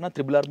చరణ్ తేజ్ నటన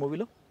RRR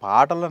మూవీలో.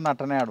 పాటల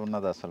నటనే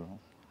ఆడున్నది, అసలు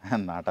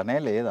నటనే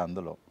లేదు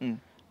అందులో.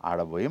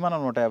 ఆడపోయి మనం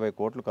 150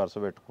 కోట్లు ఖర్చు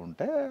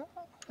పెట్టుకుంటే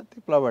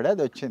తిప్పలబడి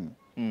అది వచ్చింది.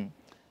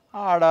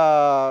 ఆడ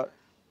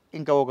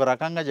ఇంకా ఒక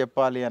రకంగా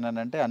చెప్పాలి అని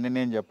అంటే అన్ని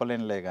నేను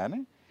చెప్పలేనులే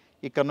కానీ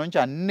ఇక్కడ నుంచి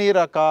అన్ని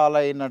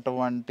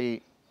రకాలైనటువంటి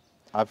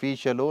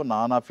అఫీషియలు,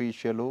 నాన్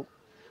అఫీషియలు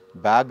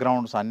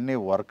బ్యాక్గ్రౌండ్స్ అన్నీ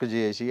వర్క్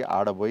చేసి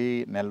ఆడపోయి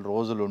 1 నెల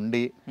రోజులు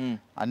ఉండి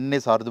అన్ని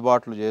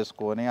సర్దుబాట్లు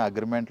చేసుకొని,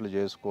 అగ్రిమెంట్లు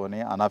చేసుకొని,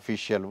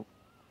 అన్అఫీషియల్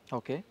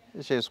ఓకే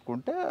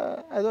చేసుకుంటే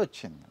అది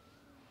వచ్చింది.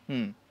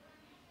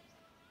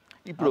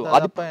 ఇప్పుడు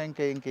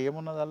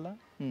ఇంకేమున్నదల్లా.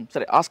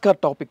 సరే,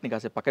 ఆస్కార్ టాపిక్ని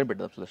కాసేపు పక్కన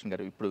పెడదాం సుదర్శన్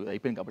గారు. ఇప్పుడు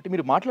అయిపోయింది కాబట్టి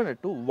మీరు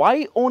మాట్లాడినట్టు వై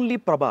ఓన్లీ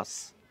ప్రభాస్,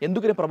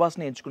 ఎందుకని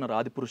ప్రభాస్ని ఎంచుకున్నారు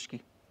ఆదిపురుష్కి?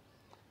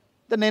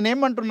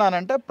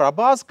 నేనేమంటున్నానంటే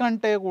ప్రభాస్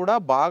కంటే కూడా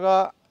బాగా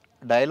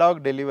డైలాగ్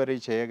డెలివరీ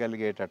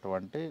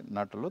చేయగలిగేటటువంటి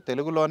నటులు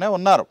తెలుగులోనే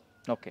ఉన్నారు.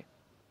 ఓకే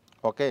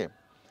ఓకే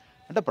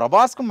అంటే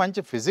ప్రభాస్కు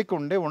మంచి ఫిజిక్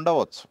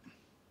ఉండవచ్చు.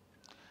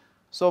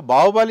 సో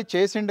బాహుబలి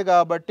చేసిండు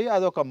కాబట్టి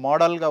అదొక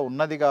మోడల్గా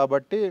ఉన్నది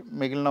కాబట్టి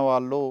మిగిలిన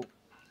వాళ్ళు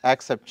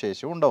యాక్సెప్ట్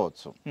చేసి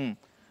ఉండవచ్చు.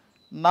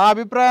 నా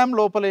అభిప్రాయం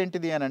లోపల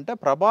ఏంటిది అని అంటే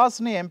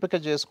ప్రభాస్ని ఎంపిక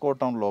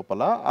చేసుకోవటం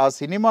లోపల ఆ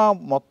సినిమా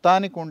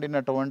మొత్తానికి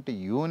ఉండినటువంటి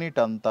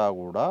యూనిట్ అంతా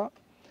కూడా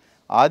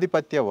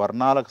ఆధిపత్య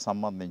వర్ణాలకు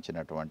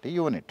సంబంధించినటువంటి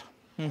యూనిట్.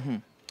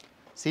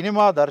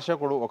 సినిమా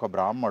దర్శకుడు ఒక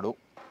బ్రాహ్మడు,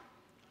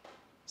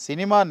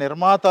 సినిమా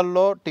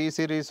నిర్మాతల్లో టీ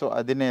సిరీస్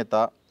అధినేత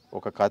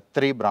ఒక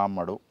ఖత్రి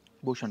బ్రాహ్మడు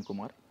భూషణ్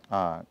కుమార్,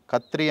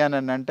 ఖత్రి అని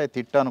అంటే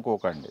తిట్టు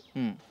అనుకోకండి,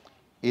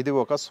 ఇది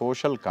ఒక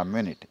social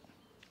community.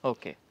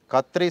 Okay.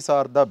 ఖత్రీస్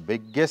are the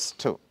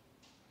biggest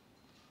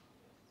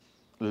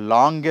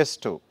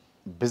longest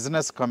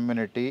business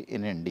community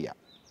in India,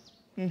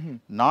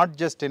 not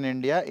just in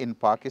India, in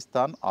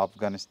Pakistan,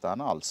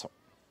 Afghanistan also.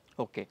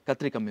 Okay.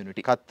 Khatri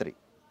community.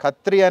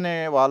 Khatri అనే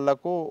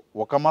వాళ్లకు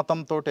ఒక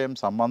మతంతో ఏం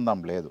సంబంధం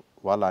లేదు,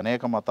 వాళ్ళు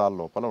అనేక మతాల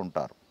లోపల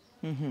ఉంటారు.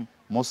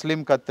 ముస్లిం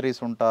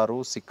ఖత్రీస్ ఉంటారు,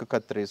 సిక్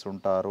ఖత్రీస్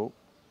ఉంటారు,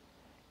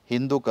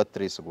 హిందూ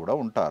ఖత్రీస్ కూడా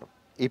ఉంటారు.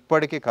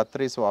 ఇప్పటికీ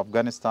ఖత్రీసు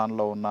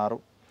ఆఫ్ఘనిస్తాన్లో ఉన్నారు,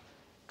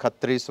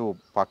 ఖత్రీసు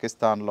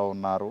పాకిస్తాన్లో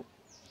ఉన్నారు.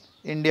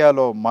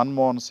 ఇండియాలో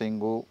మన్మోహన్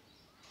సింగ్,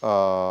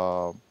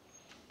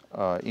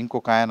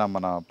 ఇంకొక ఆయన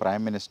మన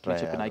ప్రైమ్ మినిస్టర్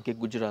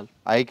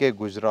ఐకే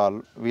గుజరాల్,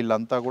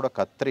 వీళ్ళంతా కూడా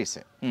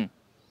ఖత్రీసే.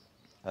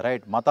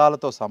 రైట్,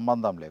 మతాలతో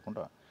సంబంధం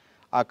లేకుండా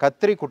ఆ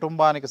ఖత్రి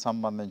కుటుంబానికి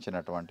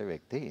సంబంధించినటువంటి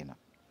వ్యక్తి ఈయన.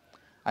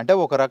 అంటే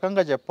ఒక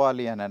రకంగా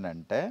చెప్పాలి అని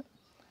అంటే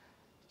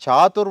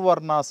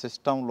చాతుర్వర్ణ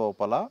సిస్టమ్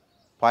లోపల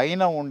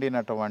పైన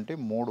ఉండినటువంటి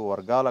 3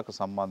 వర్గాలకు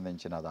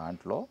సంబంధించిన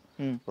దాంట్లో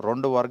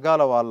 2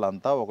 వర్గాల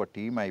వాళ్ళంతా ఒక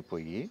టీం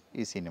అయిపోయి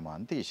ఈ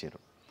సినిమాని తీసిరు.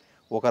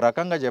 ఒక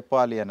రకంగా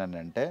చెప్పాలి అని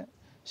అంటే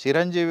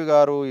చిరంజీవి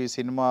గారు ఈ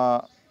సినిమా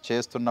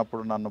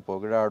చేస్తున్నప్పుడు నన్ను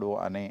పొగిడాడు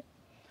అని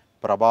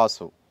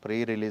ప్రభాసు ప్రీ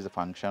రిలీజ్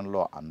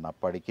ఫంక్షన్లో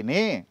అన్నప్పటికీ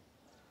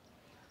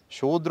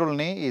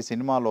శూద్రుల్ని ఈ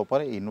సినిమా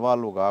లోపల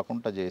ఇన్వాల్వ్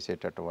కాకుండా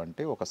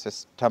చేసేటటువంటి ఒక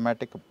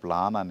సిస్టమేటిక్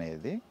ప్లాన్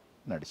అనేది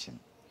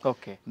నడిచింది.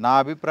 ఓకే. నా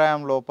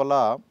అభిప్రాయం లోపల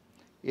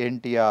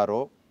ఎన్టీఆర్,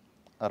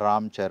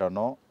 రామ్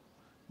చరణ్,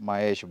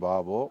 మహేష్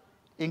బాబు,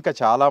 ఇంకా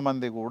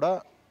చాలామంది కూడా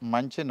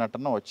మంచి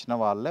నటన వచ్చిన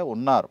వాళ్ళే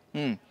ఉన్నారు.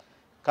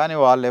 కానీ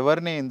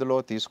వాళ్ళెవరిని ఇందులో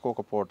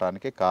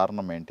తీసుకోకపోవటానికి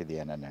కారణం ఏంటిది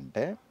అని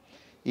అంటే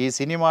ఈ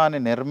సినిమాని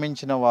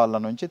నిర్మించిన వాళ్ళ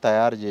నుంచి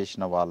తయారు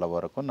చేసిన వాళ్ళ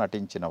వరకు,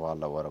 నటించిన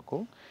వాళ్ళ వరకు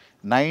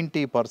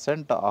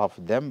 90% of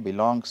them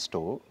belongs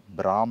to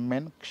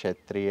Brahman,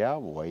 Kshatriya,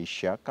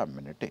 Vysya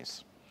communities.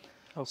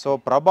 So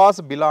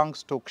Prabhas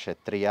belongs to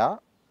Kshatriya,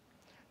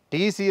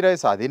 T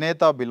series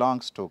అధినేత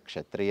belongs to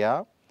Kshatriya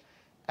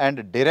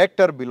and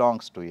director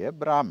belongs to A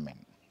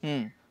Brahman.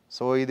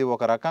 So ఇది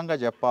ఒక రకంగా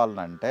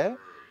చెప్పాలంటే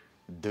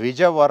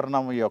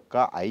ద్విజవర్ణం యొక్క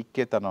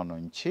ఐక్యతను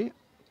నుంచి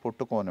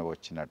పుట్టుకొని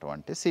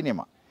వచ్చినటువంటి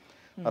సినిమా.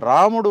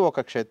 రాముడు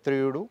ఒక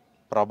క్షత్రియుడు,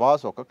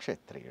 ప్రభాస్ ఒక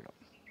క్షత్రియుడు,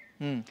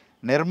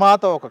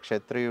 నిర్మాత ఒక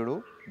క్షత్రియుడు,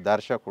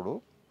 దర్శకుడు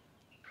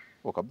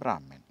ఒక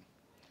బ్రాహ్మణ్.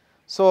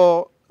 సో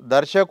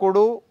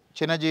దర్శకుడు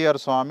చిన్నజీయర్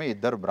స్వామి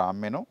ఇద్దరు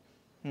బ్రాహ్మణు.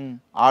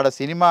 ఆడ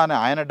సినిమాని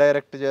ఆయన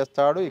డైరెక్ట్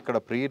చేస్తాడు, ఇక్కడ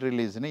ప్రీ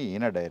రిలీజ్ని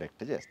ఈయన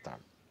డైరెక్ట్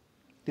చేస్తాడు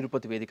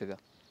తిరుపతి వేదికగా.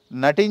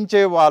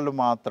 నటించే వాళ్ళు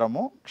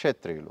మాత్రము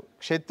క్షత్రియులు.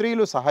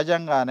 క్షత్రియులు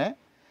సహజంగానే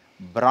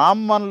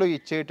బ్రాహ్మణులు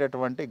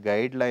ఇచ్చేటటువంటి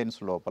గైడ్ లైన్స్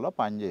లోపల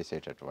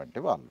పనిచేసేటటువంటి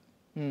వాళ్ళు.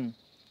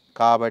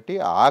 కాబట్టి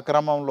ఆ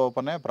క్రమం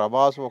లోపలనే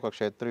ప్రభాస్ ఒక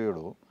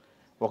క్షత్రియుడు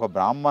ఒక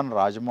బ్రాహ్మణ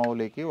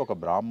రాజమౌళికి, ఒక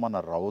బ్రాహ్మణ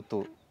రౌతు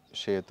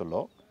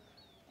చేతిలో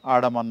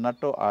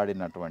ఆడమన్నట్టు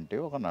ఆడినటువంటి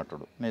ఒక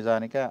నటుడు.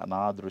 నిజానికి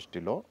నా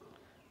దృష్టిలో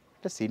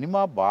అంటే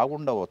సినిమా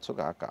బాగుండవచ్చు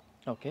కాక,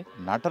 ఓకే,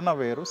 నటన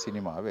వేరు,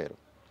 సినిమా వేరు.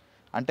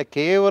 అంటే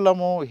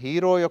కేవలము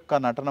హీరో యొక్క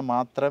నటన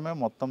మాత్రమే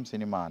మొత్తం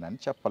సినిమా అని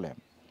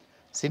చెప్పలేము.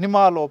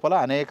 సినిమా లోపల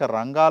అనేక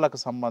రంగాలకు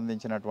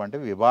సంబంధించినటువంటి,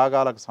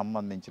 విభాగాలకు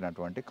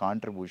సంబంధించినటువంటి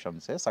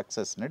కాంట్రిబ్యూషన్సే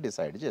సక్సెస్ని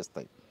డిసైడ్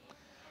చేస్తాయి.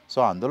 సో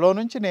అందులో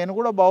నుంచి నేను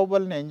కూడా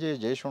బాహుబలిని ఎంజాయ్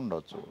చేసి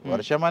ఉండొచ్చు,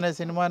 వర్షం అనే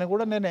సినిమాని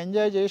కూడా నేను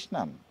ఎంజాయ్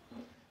చేసినాను,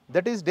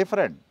 that is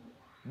different.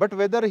 But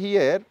whether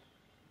here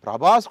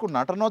ప్రభాస్కు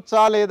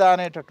నటనొచ్చా లేదా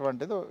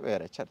అనేటటువంటిది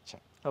వేరే చర్చ.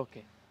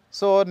 ఓకే.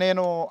 సో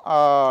నేను ఆ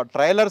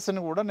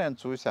ట్రైలర్స్ని కూడా నేను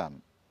చూశాను.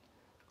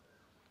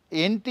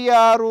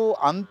 ఎన్టీఆర్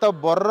అంత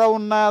బొర్ర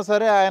ఉన్నా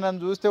సరే ఆయనను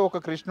చూస్తే ఒక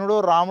కృష్ణుడు,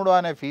 రాముడు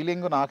అనే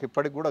ఫీలింగ్ నాకు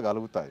ఇప్పటికి కూడా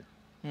కలుగుతుంది.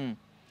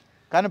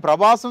 కానీ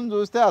ప్రభాస్ను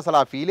చూస్తే అసలు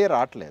ఆ ఫీలే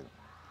రావట్లేదు.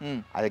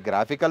 అది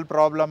గ్రాఫికల్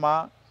ప్రాబ్లమా,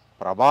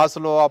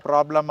 ప్రభాస్లో ఆ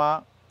ప్రాబ్లమా,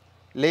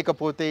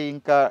 లేకపోతే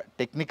ఇంకా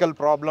టెక్నికల్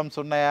ప్రాబ్లమ్స్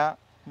ఉన్నాయా,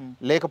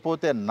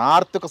 లేకపోతే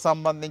నార్త్కు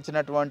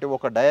సంబంధించినటువంటి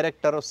ఒక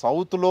డైరెక్టర్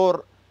సౌత్లో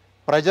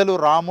ప్రజలు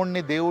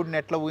రాముణ్ణి, దేవుడిని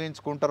ఎట్లా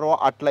ఊహించుకుంటారో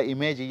అట్లా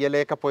image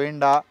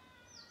ఇయ్యలేకపోయిందా?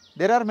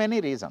 There are many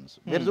reasons.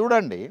 మీరు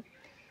చూడండి,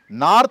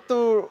 నార్త్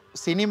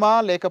సినిమా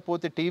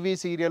లేకపోతే టీవీ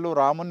సీరియల్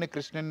రాముణ్ణి,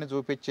 కృష్ణుని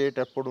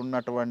చూపించేటప్పుడు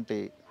ఉన్నటువంటి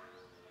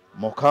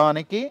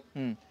ముఖానికి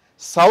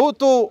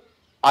సౌత్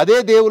అదే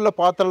దేవుళ్ళ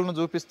పాత్రలను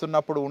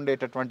చూపిస్తున్నప్పుడు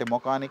ఉండేటటువంటి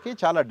ముఖానికి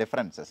చాలా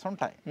డిఫరెన్సెస్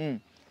ఉంటాయి.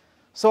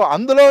 సో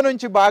అందులో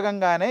నుంచి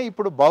భాగంగానే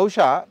ఇప్పుడు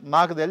బహుశా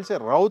నాకు తెలిసి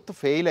రౌత్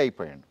ఫెయిల్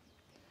అయిపోయాడు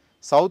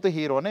సౌత్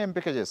హీరోని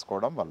ఎంపిక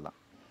చేసుకోవడం వల్ల.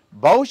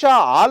 బహుశా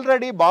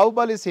ఆల్రెడీ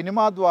బాహుబలి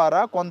సినిమా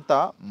ద్వారా కొంత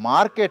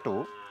మార్కెటు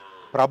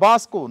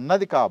ప్రభాస్కు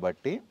ఉన్నది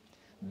కాబట్టి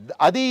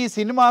అది ఈ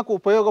సినిమాకు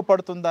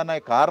ఉపయోగపడుతుందనే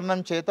కారణం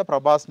చేత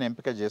ప్రభాస్ని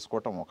ఎంపిక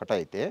చేసుకోవటం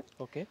ఒకటైతే,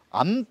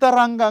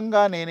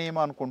 అంతరంగంగా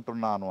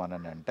నేనేమనుకుంటున్నాను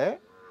అని అంటే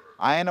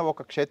ఆయన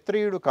ఒక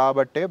క్షత్రియుడు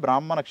కాబట్టే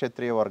బ్రాహ్మణ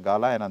క్షత్రియ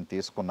వర్గాలు ఆయనను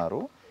తీసుకున్నారు.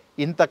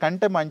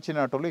 ఇంతకంటే మంచి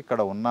నటులు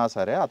ఇక్కడ ఉన్నా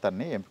సరే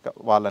అతన్ని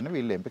వాళ్ళని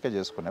వీళ్ళు ఎంపిక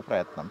చేసుకునే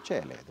ప్రయత్నం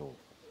చేయలేదు.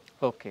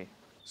 ఓకే.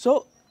 సో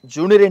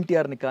జూనియర్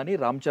ఎన్టీఆర్ని కానీ,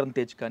 రామ్ చరణ్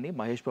తేజ్ కానీ,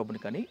 మహేష్ బాబుని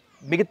కానీ,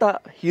 మిగతా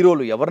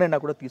హీరోలు ఎవరినైనా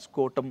కూడా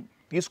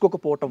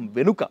తీసుకోకపోవటం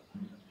వెనుక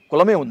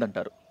కులమే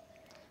ఉందంటారు.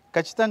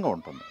 ఖచ్చితంగా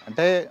ఉంటుంది.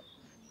 అంటే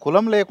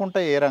కులం లేకుంటే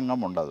ఏ రంగం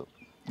ఉండదు.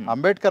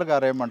 అంబేద్కర్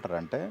గారు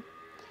ఏమంటారంటే,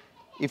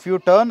 if you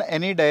turn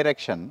any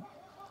direction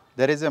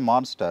there is a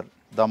monster,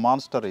 the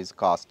monster is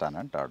cost అని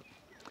అంటాడు.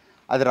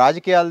 అది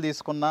రాజకీయాలు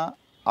తీసుకున్నా,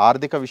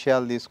 ఆర్థిక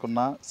విషయాలు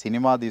తీసుకున్నా,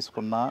 సినిమా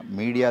తీసుకున్నా,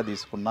 మీడియా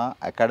తీసుకున్నా,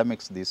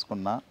 అకాడమిక్స్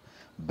తీసుకున్నా,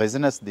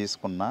 బిజినెస్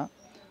తీసుకున్నా,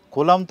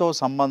 కులంతో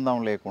సంబంధం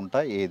లేకుండా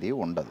ఏది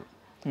ఉండదు.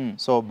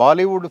 సో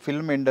బాలీవుడ్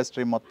ఫిల్మ్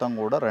ఇండస్ట్రీ మొత్తం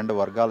కూడా 2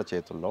 వర్గాల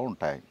చేతుల్లో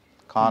ఉంటాయి,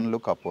 ఖాన్లు,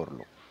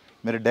 కపూర్లు.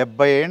 మీరు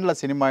 70 ఏండ్ల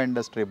సినిమా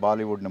ఇండస్ట్రీ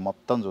బాలీవుడ్ని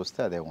మొత్తం చూస్తే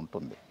అదే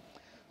ఉంటుంది.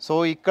 సో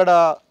ఇక్కడ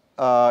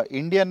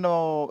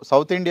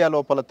సౌత్ ఇండియా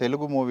లోపల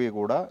తెలుగు మూవీ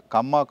కూడా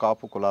కమ్మ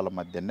కాపు కులాల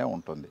మధ్యనే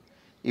ఉంటుంది.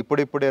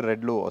 ఇప్పుడిప్పుడే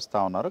రెడ్లు వస్తూ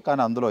ఉన్నారు,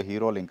 కానీ అందులో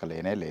హీరోలు ఇంకా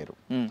లేనే లేరు.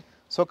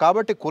 సో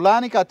కాబట్టి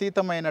కులానికి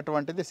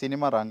అతీతమైనటువంటిది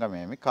సినిమా రంగం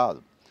ఏమి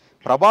కాదు.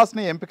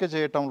 ప్రభాస్ని ఎంపిక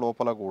చేయటం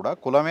లోపల కూడా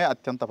కులమే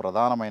అత్యంత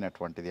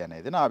ప్రధానమైనటువంటిది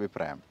అనేది నా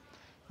అభిప్రాయం.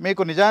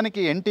 మీకు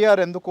నిజానికి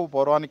ఎన్టీఆర్ ఎందుకు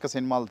పౌరాణిక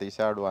సినిమాలు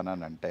తీశాడు అని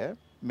అంటే,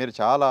 మీరు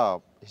చాలా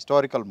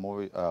హిస్టారికల్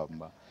మూవీ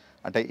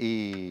అంటే ఈ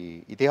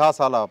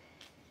ఇతిహాసాల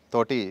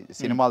తోటి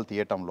సినిమాలు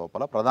తీయటం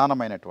లోపల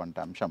ప్రధానమైనటువంటి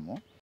అంశము,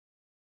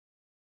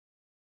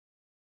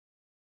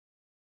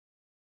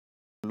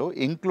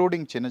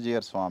 including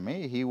Chinna Jeeyar Swamy,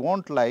 he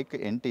won't like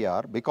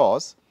NTR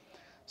because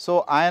so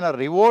ఆయన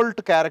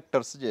రివోల్ట్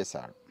క్యారెక్టర్స్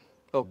చేశాడు.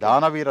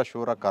 దానవీర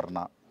శూరకర్ణ,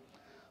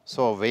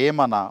 సో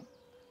వేమన,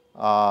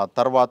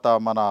 తర్వాత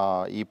మన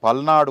ఈ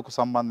పల్నాడుకు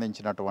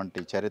సంబంధించినటువంటి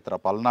చరిత్ర,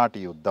 పల్నాటి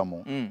యుద్ధము,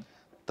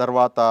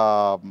 తర్వాత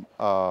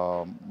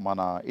మన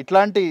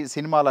ఇట్లాంటి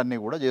సినిమాలన్నీ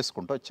కూడా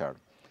చేసుకుంటూ వచ్చాడు.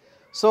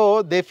 So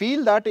they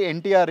feel that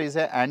NTR is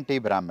a anti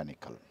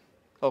Brahminical.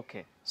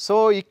 Okay. So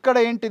ఇక్కడ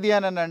ఏంటిది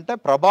అని అంటే,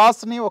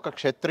 ప్రభాస్ని ఒక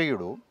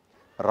క్షత్రియుడు,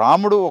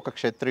 రాముడు ఒక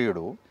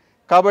క్షత్రియుడు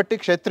కాబట్టి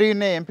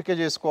క్షత్రియునే ఎంపిక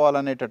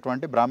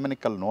చేసుకోవాలనేటటువంటి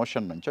బ్రాహ్మణికల్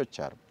నోషన్ నుంచి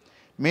వచ్చారు.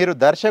 మీరు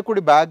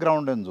దర్శకుడి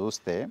బ్యాక్గ్రౌండ్ని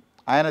చూస్తే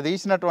ఆయన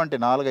తీసినటువంటి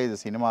 4-5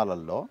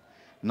 సినిమాలలో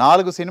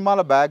 4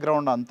 సినిమాల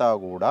బ్యాక్గ్రౌండ్ అంతా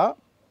కూడా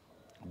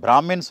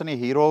బ్రాహ్మిన్స్ని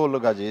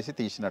హీరోలుగా చేసి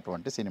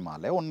తీసినటువంటి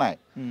సినిమాలే ఉన్నాయి.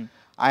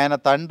 ఆయన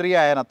తండ్రి,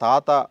 ఆయన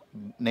తాత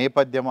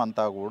నేపథ్యం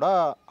అంతా కూడా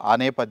ఆ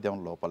నేపథ్యం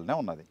లోపలనే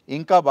ఉన్నది.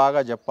 ఇంకా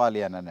బాగా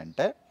చెప్పాలి అని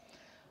అంటే,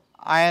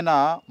 ఆయన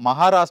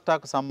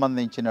మహారాష్ట్రకు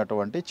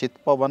సంబంధించినటువంటి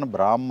చిత్పవన్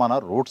బ్రాహ్మణ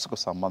రూట్స్కు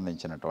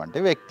సంబంధించినటువంటి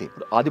వ్యక్తి.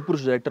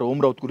 ఆదిపురుష్ డైరెక్టర్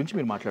ఓం రౌత్ గురించి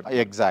మీరు మాట్లాడారు.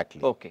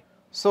 ఎగ్జాక్ట్లీ. ఓకే.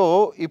 సో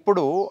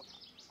ఇప్పుడు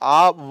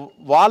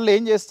వాళ్ళు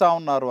ఏం చేస్తూ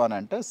ఉన్నారు అని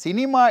అంటే,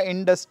 సినిమా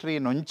ఇండస్ట్రీ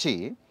నుంచి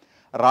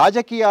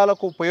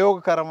రాజకీయాలకు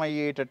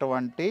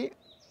ఉపయోగకరమయ్యేటటువంటి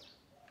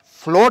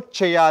ఫ్లోట్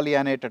చేయాలి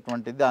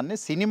అనేటటువంటి దాన్ని,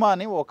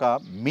 సినిమాని ఒక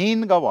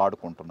మీన్గా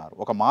వాడుకుంటున్నారు,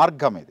 ఒక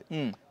మార్గం, ఇది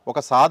ఒక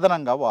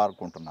సాధనంగా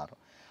వాడుకుంటున్నారు.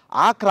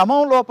 ఆ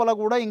క్రమం లోపల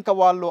కూడా ఇంకా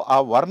వాళ్ళు ఆ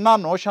వర్ణ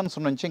నోషన్స్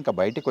నుంచి ఇంకా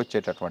బయటికి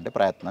వచ్చేటటువంటి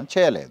ప్రయత్నం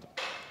చేయలేదు.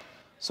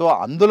 సో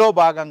అందులో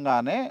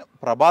భాగంగానే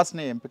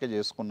ప్రభాస్ని ఎంపిక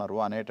చేసుకున్నారు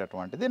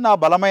అనేటటువంటిది నా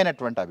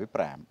బలమైనటువంటి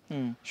అభిప్రాయం.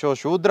 సో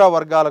శూద్ర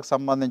వర్గాలకు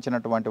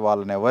సంబంధించినటువంటి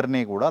వాళ్ళని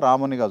ఎవరిని కూడా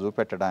రామునిగా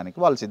చూపెట్టడానికి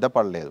వాళ్ళు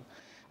సిద్ధపడలేదు.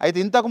 అయితే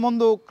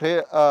ఇంతకుముందు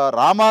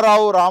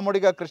రామారావు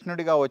రాముడిగా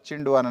కృష్ణుడిగా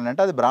వచ్చిండు అని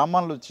అంటే అది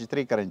బ్రాహ్మణులు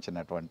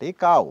చిత్రీకరించినటువంటి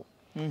కావు,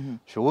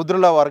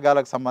 శూద్రుల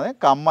వర్గాలకు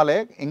సంబంధించి కమ్మలే.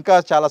 ఇంకా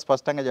చాలా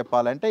స్పష్టంగా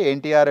చెప్పాలంటే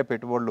ఎన్టీఆర్ఏ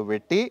పెట్టుబడులు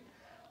పెట్టి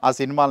ఆ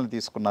సినిమాలను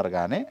తీసుకున్నారు,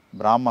 కానీ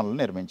బ్రాహ్మణులు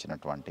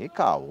నిర్మించినటువంటి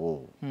కావు.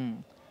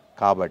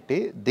 కాబట్టి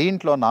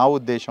దీంట్లో నా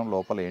ఉద్దేశం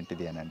లోపల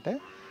ఏంటిది అని అంటే,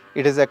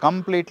 it is a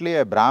completely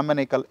a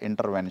Brahminical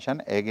intervention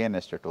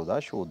against to the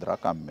శూద్ర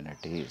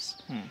కమ్యూనిటీస్.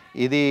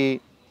 ఇది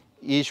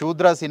ఈ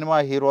శూద్ర సినిమా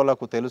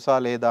హీరోలకు తెలుసా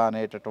లేదా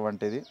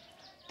అనేటటువంటిది,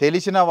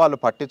 తెలిసిన వాళ్ళు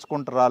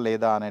పట్టించుకుంటారా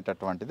లేదా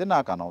అనేటటువంటిది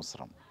నాకు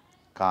అనవసరం.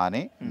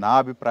 కానీ నా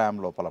అభిప్రాయం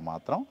లోపల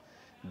మాత్రం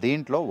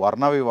దీంట్లో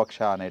వర్ణ వివక్ష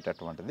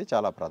అనేటటువంటిది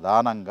చాలా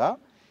ప్రధానంగా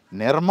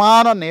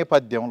నిర్మాణ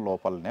నేపథ్యం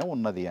లోపలనే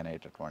ఉన్నది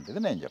అనేటటువంటిది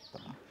నేను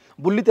చెప్తున్నాను.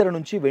 బుల్లితెర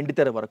నుంచి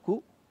వెండితెర వరకు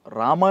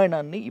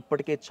రామాయణాన్ని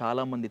ఇప్పటికే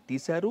చాలామంది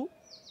తీశారు,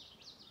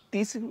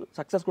 తీసి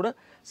సక్సెస్ కూడా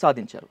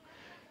సాధించారు.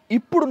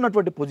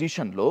 ఇప్పుడున్నటువంటి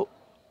పొజిషన్లో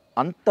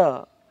అంత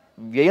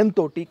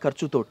వ్యయంతో,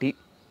 ఖర్చుతోటి,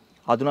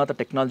 అధునాత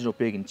టెక్నాలజీని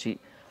ఉపయోగించి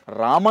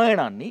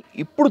రామాయణాన్ని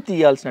ఇప్పుడు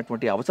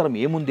తీయాల్సినటువంటి అవసరం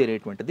ఏముంది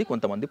అనేటువంటిది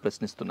కొంతమంది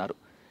ప్రశ్నిస్తున్నారు.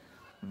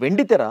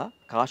 వెండితెర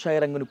కాషాయ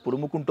రంగుని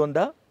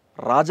పురుముకుంటోందా?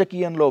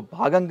 రాజకీయంలో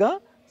భాగంగా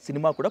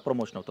సినిమా కూడా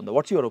ప్రమోషన్ అవుతుందా?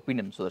 వాట్స్ యువర్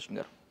ఒపీనియన్ సుదర్శన్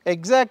గారు?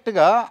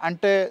 ఎగ్జాక్ట్గా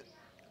అంటే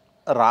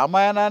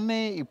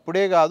రామాయణాన్ని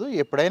ఇప్పుడే కాదు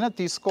ఎప్పుడైనా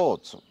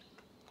తీసుకోవచ్చు.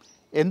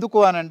 ఎందుకు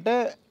అనంటే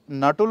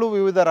నటులు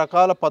వివిధ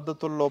రకాల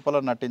పద్ధతుల లోపల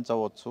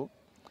నటించవచ్చు.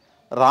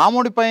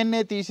 రాముడిపైనే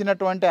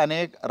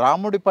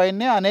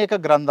అనేక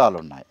గ్రంథాలు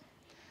ఉన్నాయి.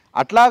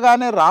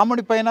 అట్లాగానే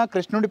రాముడిపైన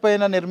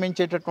కృష్ణుడిపైన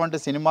నిర్మించేటటువంటి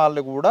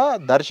సినిమాలు కూడా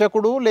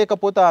దర్శకుడు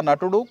లేకపోతే ఆ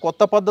నటుడు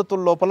కొత్త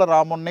పద్ధతుల లోపల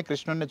రాముడిని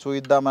కృష్ణుడిని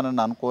చూయిద్దామని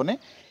అనుకొని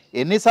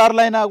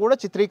ఎన్నిసార్లైనా కూడా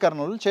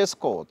చిత్రీకరణలు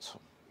చేసుకోవచ్చు.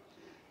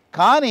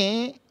 కానీ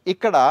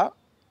ఇక్కడ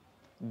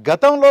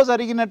గతంలో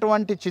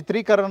జరిగినటువంటి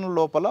చిత్రీకరణ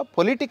లోపల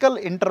పొలిటికల్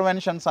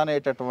ఇంటర్వెన్షన్స్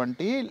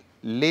అనేటటువంటి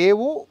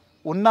లేవు,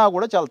 ఉన్నా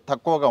కూడా చాలా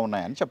తక్కువగా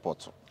ఉన్నాయని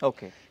చెప్పవచ్చు.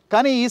 ఓకే.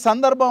 కానీ ఈ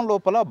సందర్భం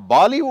లోపల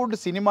బాలీవుడ్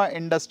సినిమా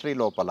ఇండస్ట్రీ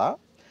లోపల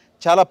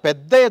చాలా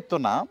పెద్ద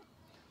ఎత్తున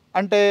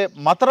అంటే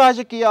మత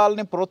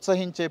రాజకీయాలని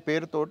ప్రోత్సహించే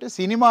పేరుతోటి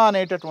సినిమా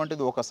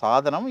అనేటటువంటిది ఒక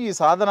సాధనం. ఈ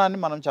సాధనాన్ని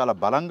మనం చాలా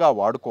బలంగా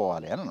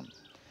వాడుకోవాలి అని.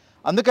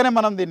 అందుకనే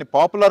మనం దీన్ని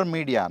పాపులర్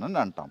మీడియా అని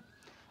అంటాం.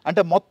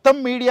 అంటే మొత్తం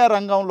మీడియా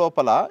రంగం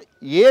లోపల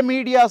ఏ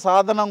మీడియా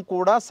సాధనం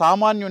కూడా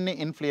సామాన్యుణ్ణి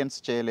ఇన్ఫ్లుయెన్స్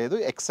చేయలేదు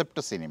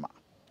ఎక్సెప్ట్ సినిమా.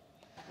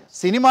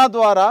 సినిమా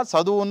ద్వారా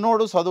చదువు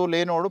ఉన్నోడు చదువు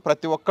లేనోడు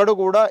ప్రతి ఒక్కడు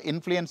కూడా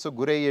ఇన్ఫ్లుయెన్స్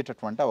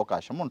గురయ్యేటటువంటి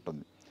అవకాశం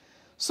ఉంటుంది.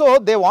 So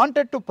they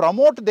wanted to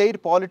promote their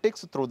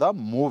politics through the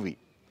movie.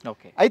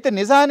 అయితే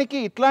నిజానికి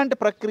ఇట్లాంటి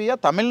ప్రక్రియ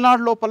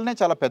తమిళనాడు లోపలనే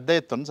చాలా పెద్ద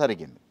ఎత్తున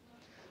జరిగింది.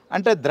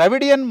 అంటే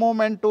Dravidian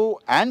movement,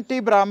 anti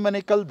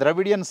Brahminical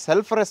Dravidian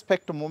self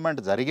respect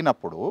moment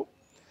జరిగినప్పుడు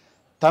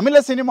తమిళ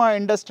సినిమా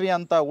ఇండస్ట్రీ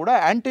అంతా కూడా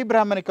యాంటీ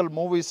బ్రాహ్మణికల్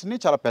మూవీస్ని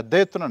చాలా పెద్ద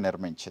ఎత్తున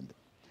నిర్మించింది.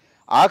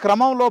 ఆ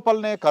క్రమం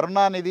లోపలనే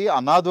కరుణానిధి,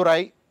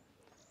 అన్నాదురై,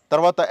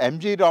 తర్వాత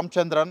ఎంజి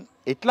రామచంద్రన్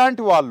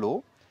ఇట్లాంటి వాళ్ళు,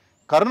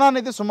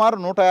 కరుణానిధి సుమారు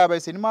 150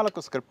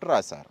 సినిమాలకు స్క్రిప్ట్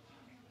రాశారు,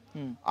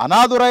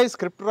 అన్నాదురై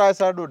స్క్రిప్ట్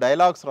రాశాడు,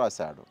 డైలాగ్స్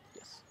రాశాడు.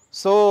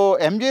 సో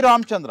ఎంజి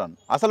రామచంద్రన్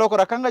అసలు ఒక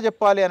రకంగా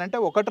చెప్పాలి అని అంటే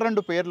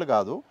 1-2 పేర్లు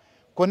కాదు,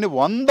 కొన్ని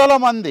వందల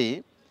మంది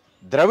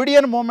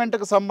ద్రవిడియన్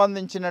మూమెంట్కి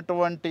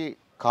సంబంధించినటువంటి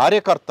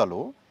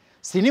కార్యకర్తలు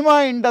సినిమా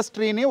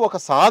ఇండస్ట్రీని ఒక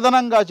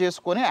సాధనంగా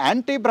చేసుకొని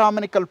యాంటీ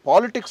బ్రాహ్మణికల్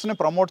పాలిటిక్స్ని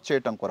ప్రమోట్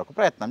చేయటం కొరకు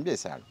ప్రయత్నం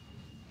చేశాడు.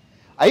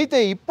 అయితే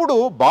ఇప్పుడు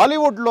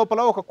బాలీవుడ్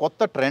లోపల ఒక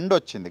కొత్త ట్రెండ్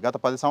వచ్చింది గత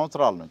 10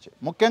 సంవత్సరాల నుంచి.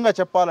 ముఖ్యంగా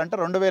చెప్పాలంటే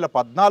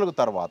 2014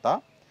 తర్వాత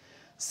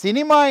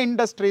సినిమా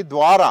ఇండస్ట్రీ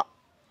ద్వారా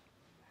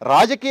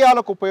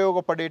రాజకీయాలకు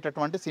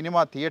ఉపయోగపడేటటువంటి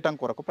సినిమా తీయటం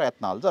కొరకు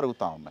ప్రయత్నాలు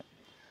జరుగుతూ ఉన్నాయి.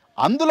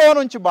 అందులో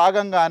నుంచి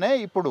భాగంగానే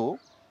ఇప్పుడు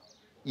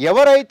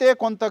ఎవరైతే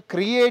కొంత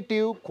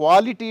క్రియేటివ్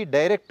క్వాలిటీ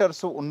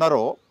డైరెక్టర్స్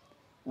ఉన్నారో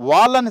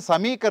వాళ్ళని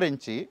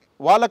సమీకరించి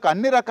వాళ్ళకు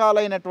అన్ని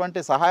రకాలైనటువంటి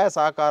సహాయ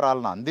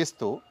సహకారాలను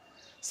అందిస్తూ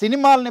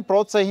సినిమాల్ని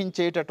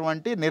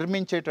ప్రోత్సహించేటటువంటి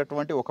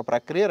నిర్మించేటటువంటి ఒక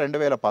ప్రక్రియ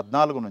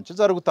 2014 నుంచి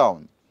జరుగుతూ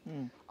ఉంది.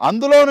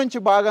 అందులో నుంచి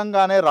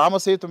భాగంగానే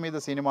రామసేతు మీద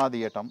సినిమా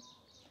తీయటం,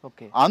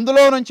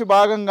 అందులో నుంచి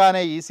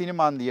భాగంగానే ఈ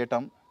సినిమాని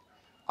తీయటం,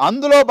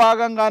 అందులో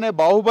భాగంగానే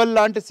బాహుబలి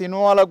లాంటి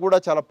సినిమాలకు కూడా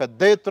చాలా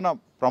పెద్ద ఎత్తున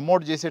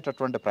ప్రమోట్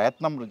చేసేటటువంటి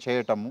ప్రయత్నం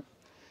చేయటము,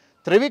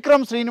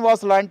 త్రివిక్రమ్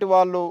శ్రీనివాస్ లాంటి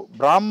వాళ్ళు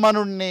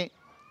బ్రాహ్మణుణ్ణి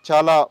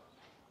చాలా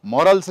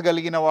మోరల్స్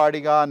కలిగిన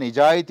వాడిగా,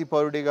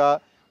 నిజాయితీపరుడిగా,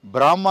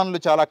 బ్రాహ్మణులు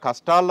చాలా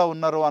కష్టాల్లో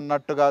ఉన్నారు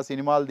అన్నట్టుగా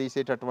సినిమాలు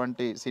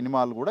తీసేటటువంటి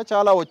సినిమాలు కూడా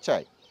చాలా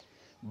వచ్చాయి.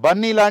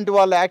 బన్నీ లాంటి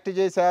వాళ్ళు యాక్ట్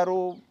చేశారు,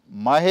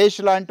 మహేష్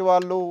లాంటి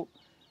వాళ్ళు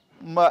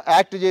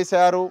యాక్ట్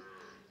చేశారు.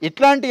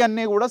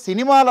 ఇట్లాంటివన్నీ కూడా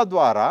సినిమాల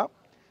ద్వారా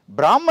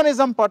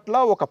బ్రాహ్మణిజం పట్ల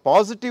ఒక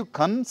పాజిటివ్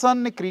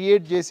కన్సర్న్ని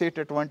క్రియేట్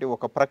చేసేటటువంటి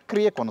ఒక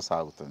ప్రక్రియ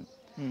కొనసాగుతుంది.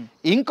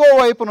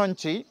 ఇంకోవైపు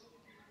నుంచి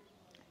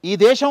ఈ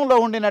దేశంలో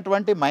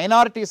ఉండినటువంటి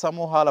మైనారిటీ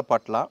సమూహాల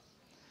పట్ల,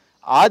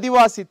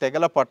 ఆదివాసీ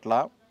తెగల పట్ల,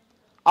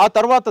 ఆ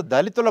తర్వాత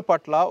దళితుల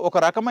పట్ల ఒక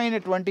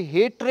రకమైనటువంటి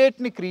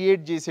హేట్రేట్ని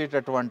క్రియేట్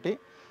చేసేటటువంటి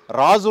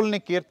రాజుల్ని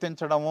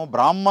కీర్తించడము,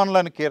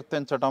 బ్రాహ్మణులను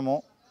కీర్తించడము,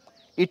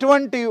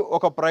 ఇటువంటి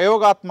ఒక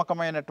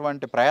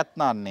ప్రయోగాత్మకమైనటువంటి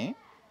ప్రయత్నాన్ని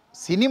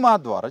సినిమా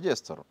ద్వారా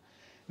చేస్తారు.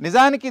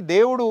 నిజానికి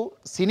దేవుడు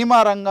సినిమా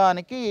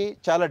రంగానికి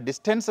చాలా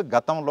డిస్టెన్స్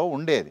గతంలో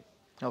ఉండేది.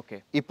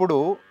 ఇప్పుడు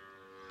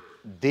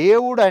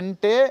దేవుడు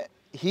అంటే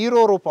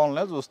హీరో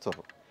రూపంలో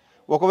చూస్తారు.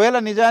 ఒకవేళ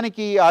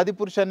నిజానికి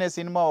ఆదిపురుష్ అనే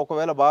సినిమా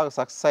ఒకవేళ బాగా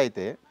సక్సెస్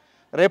అయితే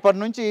రేపటి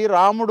నుంచి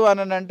రాముడు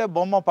అని అంటే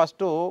బొమ్మ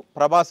ఫస్ట్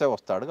ప్రభాసే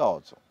వస్తాడు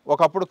కావచ్చు.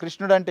 ఒకప్పుడు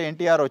కృష్ణుడు అంటే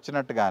ఎన్టీఆర్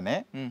వచ్చినట్టుగానే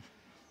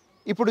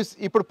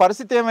ఇప్పుడు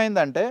పరిస్థితి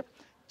ఏమైందంటే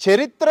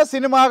చరిత్ర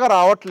సినిమాగా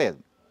రావట్లేదు,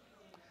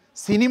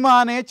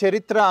 సినిమానే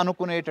చరిత్ర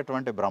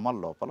అనుకునేటటువంటి భ్రమల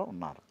లోపల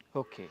ఉన్నారు.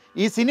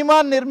 ఈ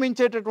సినిమాని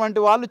నిర్మించేటటువంటి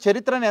వాళ్ళు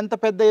చరిత్రను ఎంత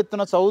పెద్ద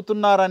ఎత్తున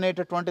చదువుతున్నారు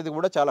అనేటటువంటిది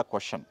కూడా చాలా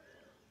క్వశ్చన్.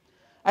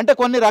 అంటే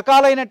కొన్ని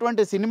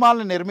రకాలైనటువంటి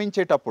సినిమాలను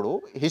నిర్మించేటప్పుడు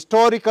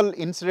హిస్టారికల్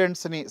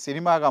ఇన్సిడెంట్స్ని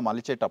సినిమాగా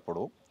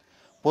మలిచేటప్పుడు,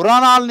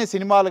 పురాణాలని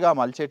సినిమాలుగా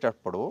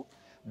మలిచేటప్పుడు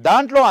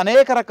దాంట్లో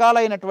అనేక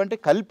రకాలైనటువంటి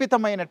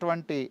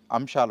కల్పితమైనటువంటి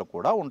అంశాలు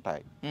కూడా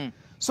ఉంటాయి.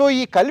 సో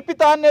ఈ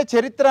కల్పితాన్నే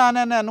చరిత్ర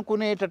అని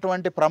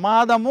అనుకునేటటువంటి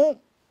ప్రమాదము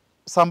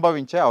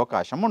సంభవించే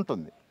అవకాశం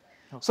ఉంటుంది.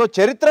 సో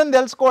చరిత్రను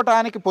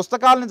తెలుసుకోవటానికి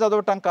పుస్తకాలను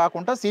చదవటం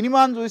కాకుండా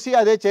సినిమాను చూసి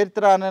అదే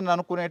చరిత్ర అని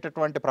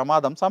అనుకునేటటువంటి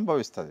ప్రమాదం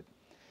సంభవిస్తుంది.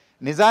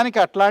 నిజానికి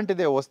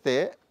అట్లాంటిదే వస్తే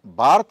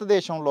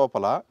భారతదేశం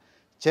లోపల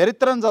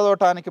చరిత్రను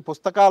చదవటానికి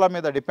పుస్తకాల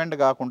మీద డిపెండ్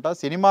కాకుండా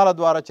సినిమాల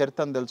ద్వారా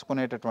చరిత్రను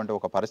తెలుసుకునేటటువంటి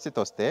ఒక పరిస్థితి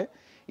వస్తే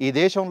ఈ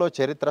దేశంలో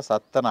చరిత్ర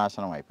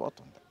సత్యనాశనం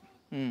అయిపోతుంది.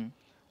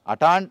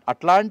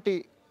 అట్లాంటి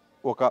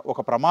ఒక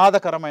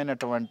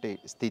ప్రమాదకరమైనటువంటి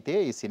స్థితే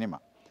ఈ సినిమా.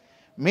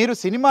 మీరు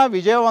సినిమా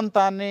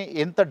విజయవంతాన్ని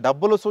ఎంత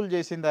డబ్బులు వసూలు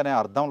చేసిందనే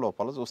అర్థం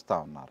లోపల చూస్తూ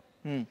ఉన్నారు.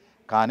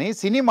 కానీ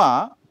సినిమా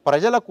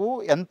ప్రజలకు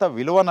ఎంత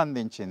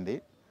విలువనందించింది,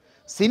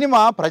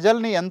 సినిమా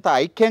ప్రజల్ని ఎంత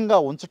ఐక్యంగా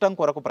ఉంచటం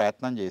కొరకు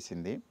ప్రయత్నం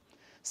చేసింది,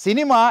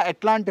 సినిమా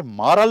ఎట్లాంటి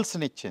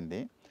మారల్స్ని ఇచ్చింది,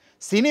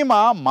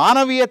 సినిమా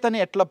మానవీయతని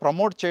ఎట్లా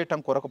ప్రమోట్ చేయటం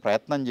కొరకు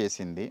ప్రయత్నం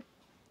చేసింది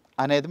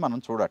అనేది మనం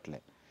చూడట్లే.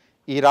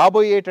 ఈ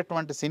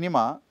రాబోయేటటువంటి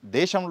సినిమా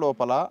దేశం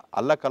లోపల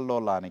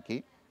అల్లకల్లోలానికి,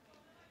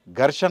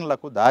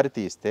 ఘర్షణలకు దారి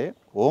తీస్తే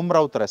ఓం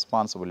రౌత్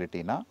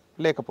రెస్పాన్సిబిలిటీనా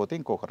లేకపోతే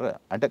ఇంకొకరు,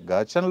 అంటే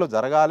ఘర్షణలు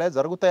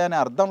జరుగుతాయనే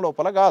అర్థం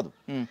లోపల కాదు.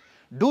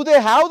 Do they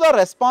have the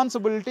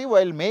responsibility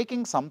while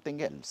making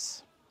something else?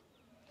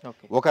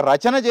 ఒక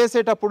రచన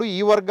చేసేటప్పుడు ఈ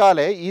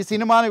వర్గాలే ఈ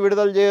సినిమాని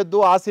విడుదల చేయొద్దు,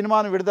 ఆ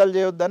సినిమాని విడుదల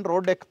చేయొద్దు అని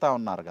రోడ్డు ఎక్కుతూ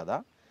ఉన్నారు కదా.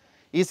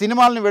 ఈ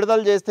సినిమాలను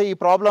విడుదల చేస్తే ఈ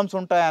ప్రాబ్లమ్స్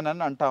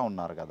ఉంటాయని అంటూ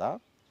ఉన్నారు కదా.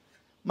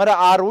 మరి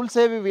ఆ రూల్స్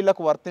ఏవి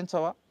వీళ్ళకు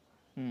వర్తించవా?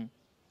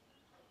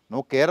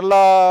 నువ్వు కేరళ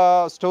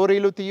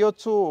స్టోరీలు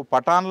తీయొచ్చు,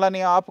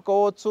 పఠాన్లని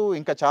ఆపుకోవచ్చు,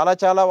 ఇంకా చాలా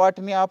చాలా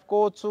వాటిని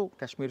ఆపుకోవచ్చు,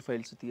 కాశ్మీర్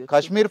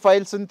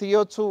ఫైల్స్ని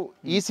తీయొచ్చు.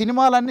 ఈ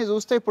సినిమాలన్నీ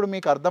చూస్తే ఇప్పుడు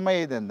మీకు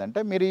అర్థమయ్యేది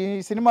ఏంటంటే, మీరు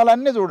ఈ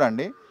సినిమాలన్నీ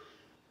చూడండి,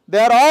 they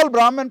are all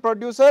Brahman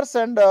producers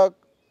and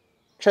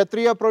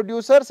Kshatriya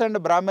producers and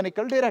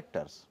Brahminical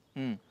directors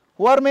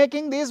who are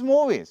making these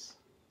movies.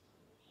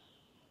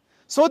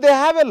 So they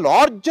have a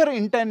larger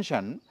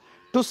intention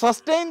to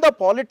sustain the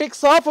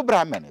politics of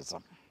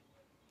Brahmanism.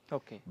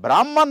 Okay,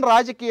 Brahman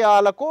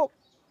రాజకీయాలకు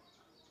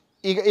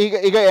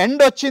ఇక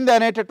ఎండ్ వచ్చింది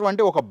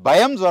అనేటటువంటి ఒక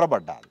భయం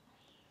జ్వరబడ్డాలి.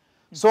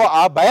 సో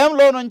ఆ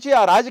భయంలో నుంచి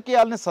ఆ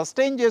రాజకీయాలని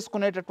సస్టైన్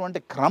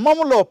చేసుకునేటటువంటి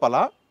క్రమం లోపల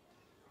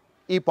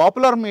ఈ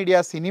పాపులర్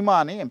మీడియా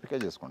సినిమాని ఎంపిక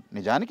చేసుకుంటుంది.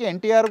 నిజానికి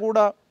ఎన్టీఆర్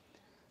కూడా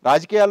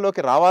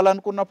రాజకీయాల్లోకి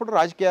రావాలనుకున్నప్పుడు,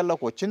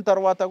 రాజకీయాల్లోకి వచ్చిన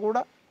తర్వాత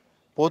కూడా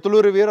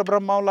పోతులూరి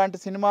వీరబ్రహ్మం లాంటి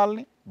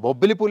సినిమాలని,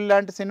 బొబ్బిలిపులి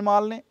లాంటి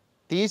సినిమాలని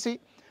తీసి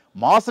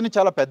మాస్ని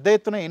చాలా పెద్ద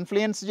ఎత్తున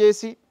ఇన్ఫ్లుయెన్స్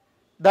చేసి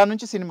దాని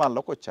నుంచి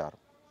సినిమాల్లోకి వచ్చారు.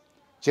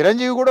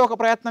 చిరంజీవి కూడా ఒక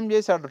ప్రయత్నం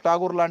చేశాడు,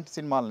 ఠాగూర్ లాంటి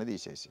సినిమాలని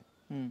తీసేసి.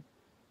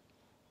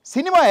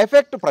 సినిమా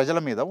ఎఫెక్ట్ ప్రజల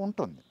మీద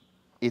ఉంటుంది,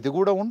 ఇది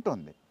కూడా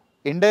ఉంటుంది.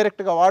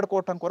 ఇండైరెక్ట్గా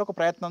వాడుకోవటం కొరకు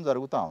ప్రయత్నం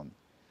జరుగుతూ ఉంది.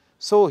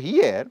 సో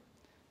హియర్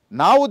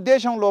నా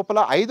ఉద్దేశం లోపల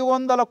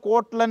 500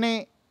 కోట్లని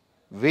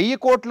 1000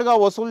 కోట్లుగా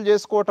వసూలు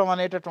చేసుకోవటం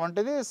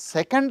అనేటటువంటిది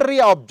secondary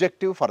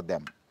objective for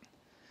them.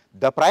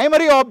 The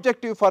primary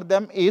objective for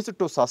them is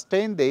to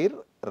sustain there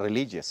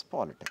religious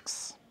politics.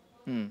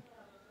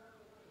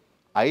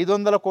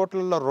 500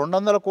 కోట్లలో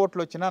 200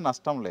 కోట్లు వచ్చినా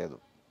నష్టం లేదు.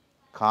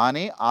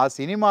 కానీ ఆ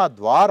సినిమా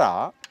ద్వారా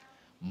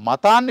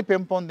మతాన్ని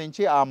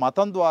పెంపొందించి ఆ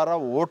మతం ద్వారా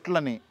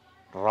ఓట్లని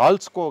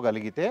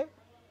రాల్చుకోగలిగితే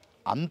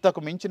అంతకు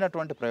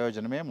మించినటువంటి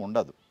ప్రయోజనమేం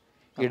ఉండదు.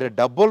 ఇక్కడ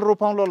డబ్బుల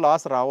రూపంలో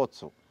లాస్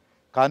రావచ్చు,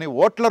 కానీ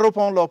ఓట్ల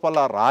రూపం లోపల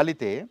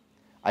రాలితే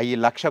అవి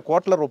 1,00,000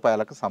 కోట్ల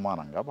రూపాయలకు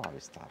సమానంగా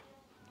భావిస్తారు.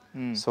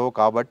 సో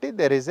కాబట్టి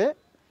there is a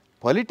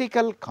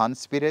political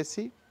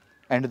conspiracy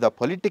and the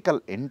political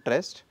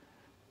interest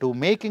to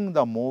making the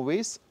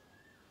movies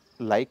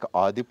like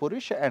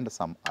Adipurush and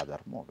some other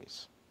movies.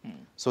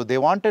 So they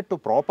wanted to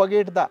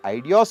propagate the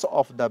ideas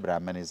of the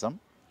Brahmanism,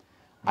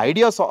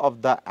 ideas of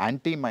the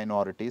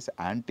anti-minorities,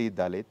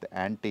 anti-Dalit,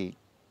 anti-Adivasi,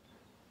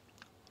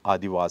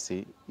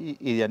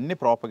 ఇవన్నీ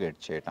propagate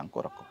చేయటం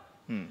కొరకు.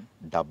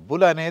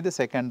 డబ్బులు అనేది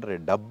secondary,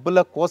 డబ్బుల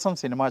కోసం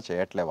cinema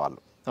చేయట్లే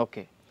వాళ్ళు.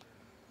 Okay,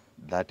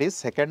 that is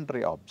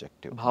secondary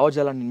objective.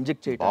 భావజాలాన్ని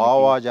ఇంజెక్ట్ చేయడం,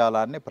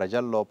 భావజాలాన్ని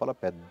ప్రజల లోపల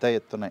పెద్ద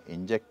ఎత్తున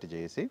ఇంజెక్ట్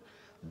చేసి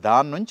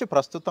దాని నుంచి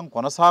ప్రస్తుతం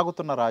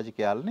కొనసాగుతున్న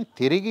రాజకీయాలని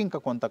తిరిగి ఇంకా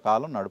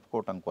కొంతకాలం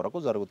నడుపుకోవటం కొరకు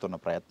జరుగుతున్న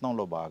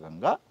ప్రయత్నంలో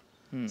భాగంగా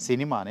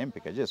సినిమాని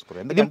ఎంపిక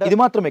చేసుకున్నారు. ఎందుకంటే ఇది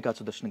మాత్రమే కాదు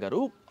సుదర్శన్ గారు,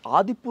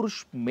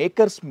 ఆదిపురుష్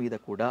మేకర్స్ మీద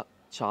కూడా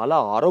చాలా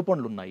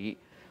ఆరోపణలు ఉన్నాయి.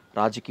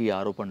 రాజకీయ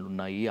ఆరోపణలు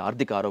ఉన్నాయి,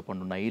 ఆర్థిక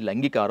ఆరోపణలు ఉన్నాయి,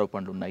 లైంగిక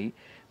ఆరోపణలు ఉన్నాయి.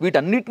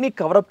 వీటన్నిటినీ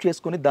కవరప్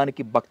చేసుకుని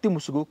దానికి భక్తి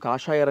ముసుగు,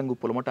 కాషాయ రంగు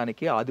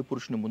పులమటానికి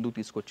ఆదిపురుషుని ముందుకు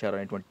తీసుకొచ్చారు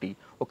అనేటువంటి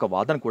ఒక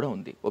వాదన కూడా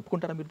ఉంది.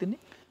 ఒప్పుకుంటారా మీరు దీన్ని?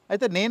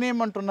 అయితే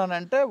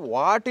నేనేమంటున్నానంటే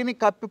వాటిని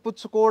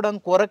కప్పిపుచ్చుకోవడం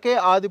కొరకే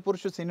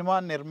ఆదిపురుషు సినిమా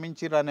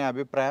నిర్మించిరనే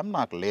అభిప్రాయం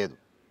నాకు లేదు.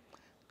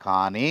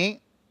 కానీ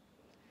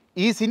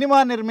ఈ సినిమా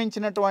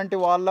నిర్మించినటువంటి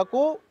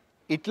వాళ్లకు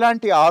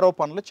ఇట్లాంటి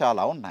ఆరోపణలు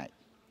చాలా ఉన్నాయి.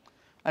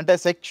 అంటే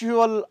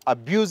సెక్షువల్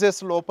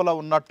అబ్యూజెస్ లోపల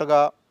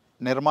ఉన్నట్టుగా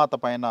నిర్మాత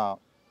పైన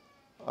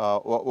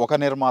ఒక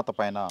నిర్మాత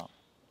పైన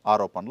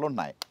ఆరోపణలు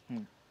ఉన్నాయి.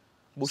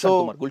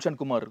 గుల్షన్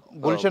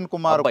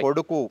కుమార్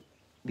కొడుకు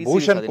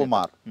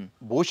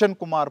భూషణ్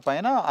కుమార్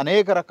పైన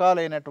అనేక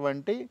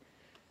రకాలైనటువంటి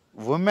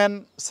ఉమెన్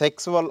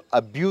సెక్సువల్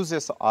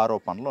అబ్యూజెస్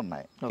ఆరోపణలు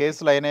ఉన్నాయి.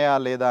 కేసులు అయినాయా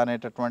లేదా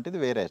అనేటటువంటిది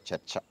వేరే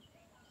చర్చ,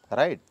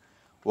 రైట్?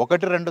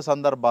 1-2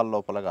 సందర్భాల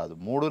లోపల కాదు,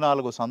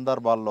 3-4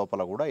 సందర్భాల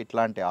లోపల కూడా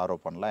ఇట్లాంటి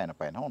ఆరోపణలు ఆయన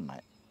పైన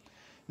ఉన్నాయి.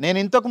 నేను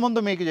ఇంతకుముందు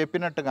మీకు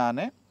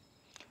చెప్పినట్టుగానే,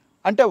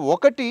 అంటే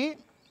ఒకటి,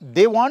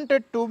 they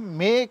wanted to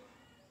make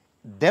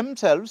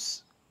themselves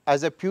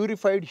as a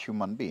purified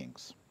human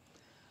beings.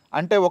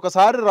 అంటే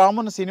ఒకసారి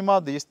రాముని సినిమా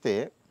తీస్తే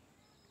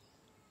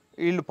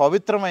వీళ్ళు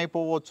పవిత్రం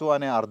అయిపోవచ్చు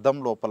అనే అర్థం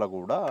లోపల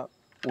కూడా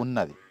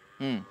ఉన్నది.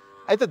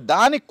 అయితే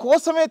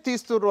దానికోసమే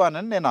తీస్తుర్రు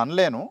అని నేను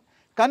అనలేను,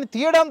 కానీ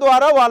తీయడం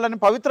ద్వారా వాళ్ళని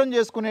పవిత్రం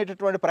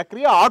చేసుకునేటటువంటి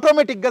ప్రక్రియ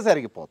ఆటోమేటిక్గా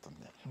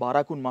జరిగిపోతుంది.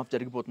 బారాకున్ మాఫ్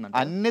జరిగిపోతుంది,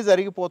 అన్నీ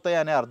జరిగిపోతాయి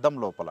అనే అర్థం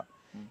లోపల.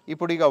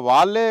 ఇప్పుడు ఇక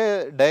వాళ్ళే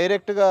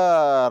డైరెక్ట్గా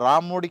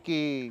రాముడికి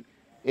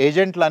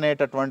ఏజెంట్లు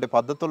అనేటటువంటి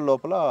పద్ధతుల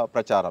లోపల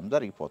ప్రచారం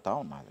జరిగిపోతూ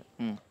ఉన్నది.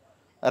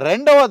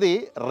 రెండవది,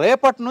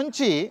 రేపటి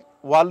నుంచి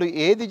వాళ్ళు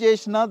ఏది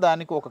చేసినా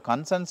దానికి ఒక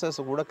కన్సెన్సస్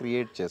కూడా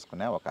క్రియేట్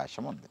చేసుకునే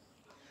అవకాశం ఉంది.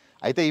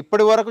 అయితే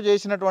ఇప్పటి వరకు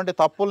చేసినటువంటి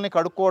తప్పుల్ని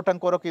కడుక్కోవటం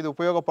కొరకు ఇది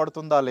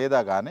ఉపయోగపడుతుందా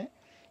లేదా కానీ,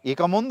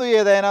 ఇక ముందు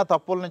ఏదైనా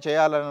తప్పుల్ని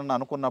చేయాలని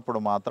అనుకున్నప్పుడు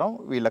మాత్రం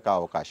వీళ్ళకి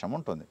అవకాశం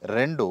ఉంటుంది.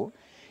 2,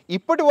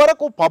 ఇప్పటి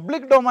వరకు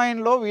పబ్లిక్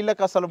డొమైన్లో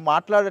వీళ్ళకి అసలు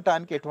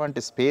మాట్లాడటానికి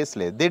ఎటువంటి స్పేస్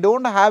లేదు. They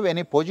don't have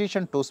any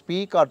position to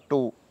speak or to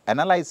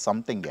analyse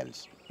something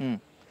else.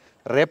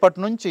 రేపటి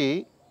నుంచి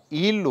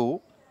వీళ్ళు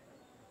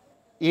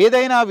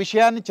ఏదైనా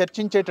విషయాన్ని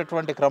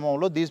చర్చించేటటువంటి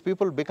క్రమంలో these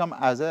people become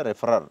as a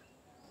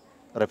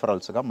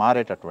రెఫరల్స్గా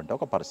మారేటటువంటి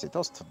ఒక పరిస్థితి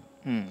వస్తుంది.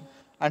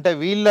 అంటే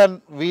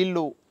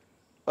వీళ్ళు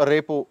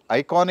రేపు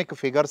ఐకానిక్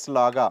ఫిగర్స్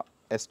లాగా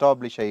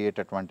ఎస్టాబ్లిష్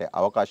అయ్యేటటువంటి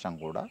అవకాశం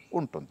కూడా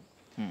ఉంటుంది.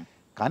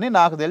 కానీ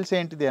నాకు తెలిసి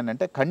ఏంటిది అని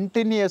అంటే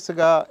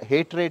కంటిన్యూస్గా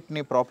హేట్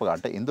రేట్ని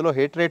అంటే ఇందులో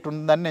హేట్ రేట్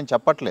ఉందని నేను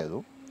చెప్పట్లేదు.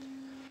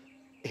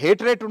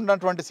 హేట్ రేట్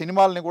ఉన్నటువంటి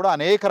సినిమాలని కూడా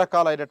అనేక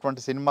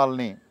రకాలైనటువంటి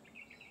సినిమాలని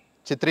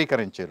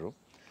చిత్రీకరించారు.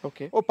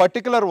 ఓకే, ఓ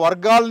పర్టికులర్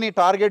వర్గాల్ని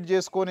టార్గెట్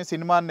చేసుకొని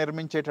సినిమాని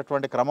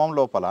నిర్మించేటటువంటి క్రమం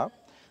లోపల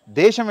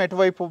దేశం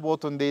ఎటువైపు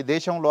పోతుంది,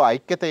 దేశంలో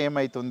ఐక్యత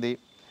ఏమవుతుంది,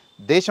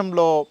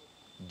 దేశంలో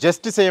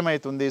జస్టిస్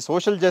ఏమవుతుంది,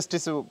 సోషల్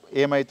జస్టిస్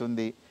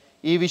ఏమవుతుంది,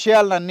 ఈ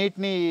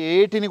విషయాలన్నింటినీ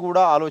ఏటిని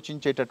కూడా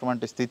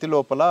ఆలోచించేటటువంటి స్థితి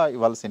లోపల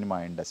ఇవాళ సినిమా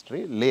ఇండస్ట్రీ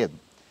లేదు.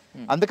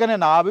 అందుకనే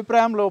నా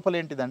అభిప్రాయం లోపల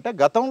ఏంటిదంటే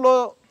గతంలో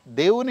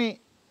దేవుని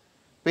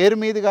పేరు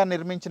మీదుగా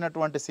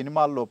నిర్మించినటువంటి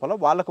సినిమాల లోపల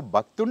వాళ్ళకు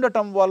భక్తి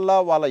ఉండటం వల్ల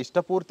వాళ్ళ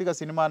ఇష్టపూర్తిగా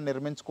సినిమాని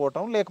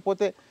నిర్మించుకోవటం,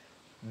 లేకపోతే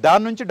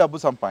దాని నుంచి డబ్బు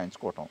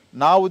సంపాదించుకోవటం.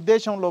 నా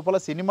ఉద్దేశం లోపల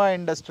సినిమా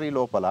ఇండస్ట్రీ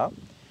లోపల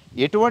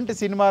ఎటువంటి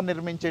సినిమా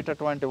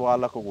నిర్మించేటటువంటి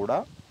వాళ్ళకు కూడా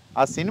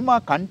ఆ సినిమా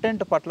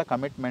కంటెంట్ పట్ల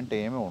కమిట్మెంట్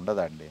ఏమీ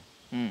ఉండదండి.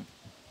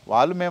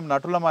 వాళ్ళు మేము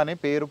నటులమని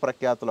పేరు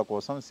ప్రఖ్యాతుల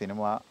కోసం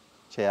సినిమా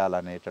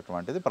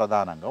చేయాలనేటటువంటిది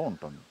ప్రధానంగా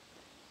ఉంటుంది.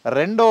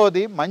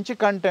 రెండవది మంచి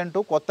కంటెంట్,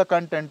 కొత్త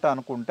కంటెంట్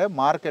అనుకుంటే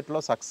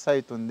మార్కెట్లో సక్సెస్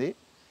అవుతుంది,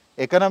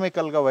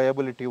 ఎకనామికల్గా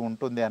వయబిలిటీ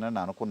ఉంటుంది అని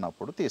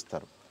అనుకున్నప్పుడు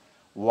తీస్తారు.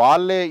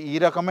 వాళ్ళే ఈ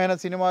రకమైన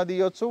సినిమా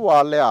తీయొచ్చు,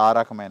 వాళ్ళే ఆ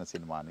రకమైన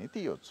సినిమాని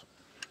తీయొచ్చు,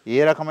 ఏ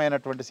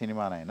రకమైనటువంటి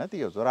సినిమానైనా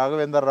తీయొచ్చు.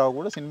 రాఘవేంద్రరావు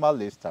కూడా సినిమాలు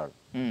తీస్తాడు,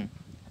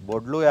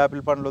 బొడ్లు,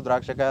 యాపిల్ పండ్లు,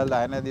 ద్రాక్షకాయలు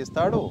ఆయనే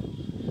తీస్తాడు.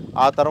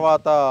 ఆ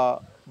తర్వాత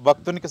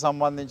భక్తునికి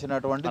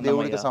సంబంధించినటువంటి,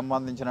 దేవుడికి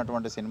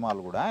సంబంధించినటువంటి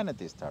సినిమాలు కూడా ఆయన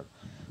తీస్తాడు.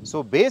 So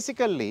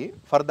basically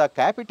for the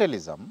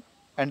capitalism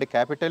and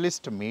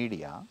capitalist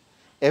media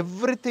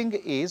everything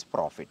is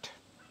profit.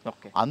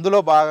 అందులో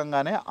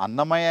భాగంగానే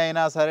అన్నమయ్య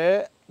అయినా సరే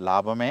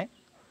లాభమే,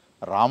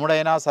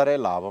 రాముడైనా సరే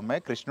లాభమే,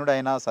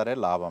 కృష్ణుడైనా సరే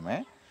లాభమే.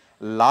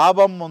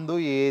 లాభం ముందు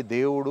ఏ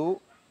దేవుడు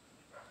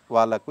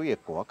వాళ్ళకు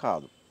ఎక్కువ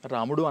కాదు.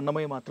 రాముడు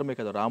అన్నమయ్య మాత్రమే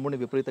కదా, రాముడిని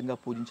విపరీతంగా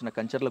పూజించిన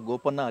కంచర్ల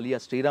గోపన్న అలియా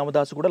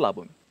శ్రీరామదాసు కూడా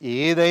లాభమే.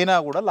 ఏదైనా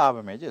కూడా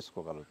లాభమే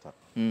చేసుకోగలుగుతారు.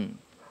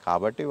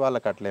 కాబట్టి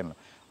వాళ్ళకి అట్లేం.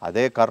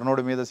 అదే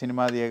కర్ణుడి మీద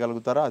సినిమా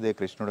తీయగలుగుతారు, అదే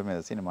కృష్ణుడి మీద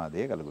సినిమా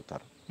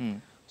తీయగలుగుతారు.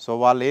 సో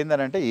వాళ్ళు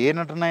ఏంటంటే ఏ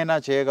నటునైనా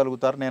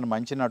చేయగలుగుతారు, నేను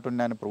మంచి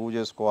నటుడిని అని ప్రూవ్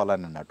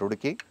చేసుకోవాలనే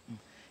నటుడికి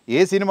ఏ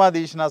సినిమా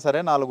తీసినా సరే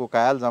 4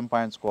 కాయలు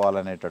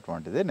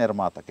సంపాదించుకోవాలనేటటువంటిది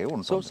నిర్మాతకే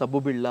ఉంటుంది. సో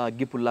సబ్బుబిళ్ళ,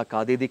 అగ్గిపుల్ల,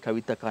 కాదేది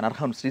కవిత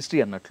అనర్హం శ్రీశ్రీ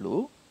అన్నట్లు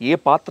ఏ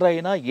పాత్ర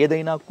అయినా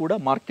ఏదైనా కూడా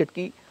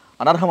మార్కెట్కి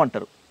అనర్హం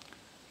అంటారు.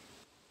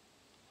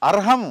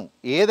 అర్హం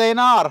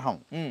ఏదైనా అర్హం,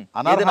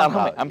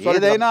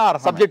 ఏదైనా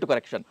సబ్జెక్ట్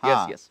కరెక్షన్.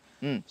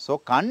 సో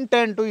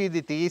కంటెంట్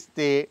ఇది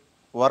తీస్తే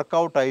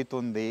వర్కౌట్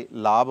అవుతుంది,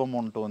 లాభం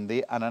ఉంటుంది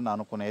అని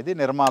అనుకునేది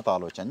నిర్మాత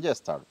ఆలోచన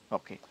చేస్తాడు.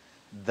 ఓకే,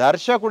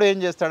 దర్శకుడు ఏం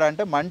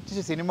చేస్తాడంటే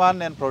మంచి సినిమాని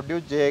నేను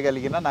ప్రొడ్యూస్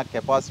చేయగలిగిన నాకు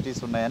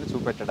కెపాసిటీస్ ఉన్నాయని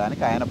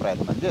చూపెట్టడానికి ఆయన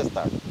ప్రయత్నం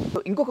చేస్తాడు.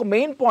 ఇంకొక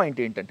మెయిన్ పాయింట్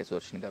ఏంటంటే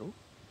సుదర్శన్ గారు,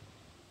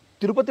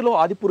 తిరుపతిలో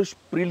ఆదిపురుష్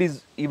ప్రీలీజ్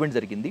ఈవెంట్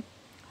జరిగింది.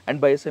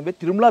 అండ్ బై ఎస్ఎంవే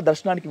తిరుమల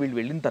దర్శనానికి వీళ్ళు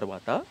వెళ్ళిన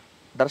తర్వాత,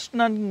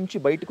 దర్శనానికి నుంచి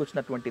బయటకు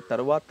వచ్చినటువంటి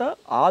తర్వాత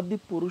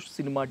ఆదిపురుష్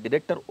సినిమా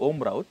డైరెక్టర్ ఓం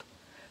రౌత్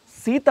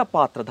సీత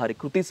పాత్రధారి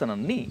కృతి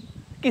సనన్ని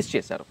కిస్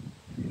చేశారు.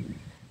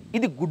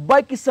 ఇది గుడ్ బై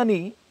కిస్ అని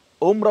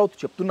ఓం రౌత్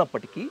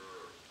చెప్తున్నప్పటికీ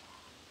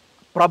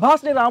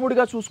ప్రభాస్ని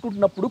రాముడిగా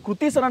చూసుకుంటున్నప్పుడు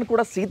కృతి సనన్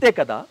కూడా సీతే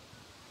కదా,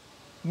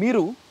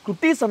 మీరు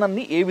కృతి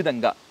సనన్ని ఏ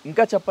విధంగా,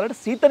 ఇంకా చెప్పాలంటే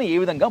సీతని ఏ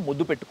విధంగా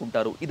ముద్దు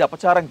పెట్టుకుంటారు, ఇది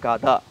అపచారం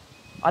కాదా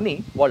అని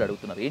వాళ్ళు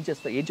అడుగుతున్నారు.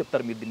 ఏం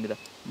చెప్తారు మీరు దీని మీద?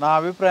 నా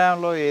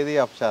అభిప్రాయంలో ఏది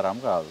అపచారం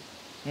కాదు.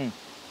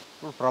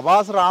 ఇప్పుడు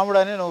ప్రభాస్ రాముడు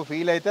అని నువ్వు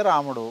ఫీల్ అయితే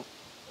రాముడు,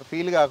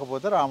 ఫీల్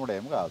కాకపోతే రాముడు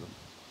ఏం కాదు.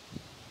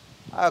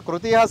 ఆ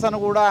కృతి హాసన్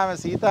కూడా ఆమె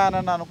సీత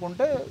అని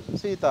అనుకుంటే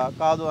సీత,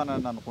 కాదు అని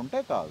అనుకుంటే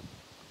కాదు.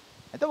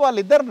 అయితే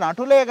వాళ్ళిద్దరు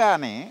నటులే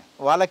కానీ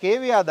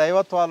వాళ్ళకేవి ఆ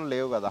దైవత్వాలు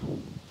లేవు కదా,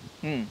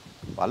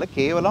 వాళ్ళు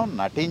కేవలం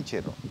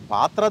నటించారు,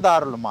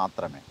 పాత్రధారులు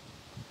మాత్రమే.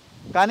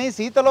 కానీ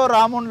సీతలో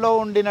రాముడిలో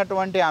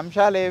ఉండినటువంటి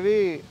అంశాలేవి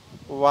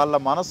వాళ్ళ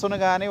మనస్సును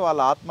కానీ వాళ్ళ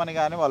ఆత్మని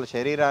కానీ వాళ్ళ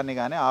శరీరాన్ని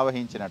కానీ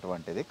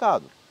ఆవహించినటువంటిది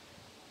కాదు.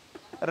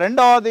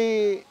 రెండవది,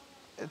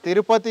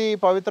 తిరుపతి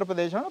పవిత్ర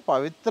ప్రదేశం,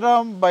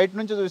 పవిత్రం బయట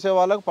నుంచి చూసే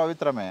వాళ్ళకు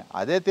పవిత్రమే.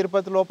 అదే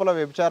తిరుపతి లోపల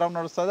వ్యభిచారం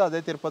నడుస్తుంది,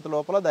 అదే తిరుపతి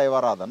లోపల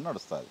దైవారాధన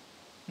నడుస్తుంది.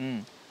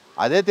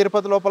 అదే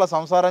తిరుపతి లోపల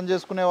సంసారం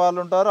చేసుకునే వాళ్ళు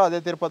ఉంటారు, అదే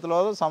తిరుపతిలో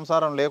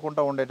సంసారం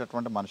లేకుండా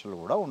ఉండేటటువంటి మనుషులు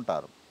కూడా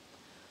ఉంటారు.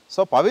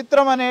 సో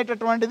పవిత్రం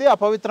అనేటటువంటిది,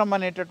 అపవిత్రం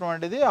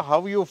అనేటటువంటిది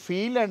how you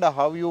feel and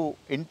how you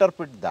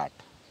interpret that.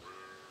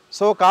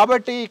 So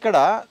కాబట్టి ఇక్కడ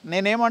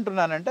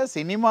నేనేమంటున్నానంటే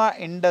సినిమా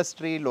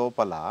ఇండస్ట్రీ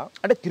లోపల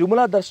అంటే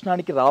తిరుమల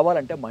దర్శనానికి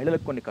రావాలంటే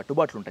మహిళలకు కొన్ని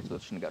కట్టుబాట్లు ఉంటాయి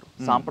సుదర్శన్ గారు.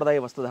 సాంప్రదాయ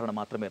వస్త్రధారణ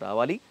మాత్రమే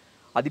రావాలి,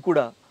 అది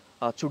కూడా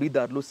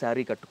చుడీదార్లు,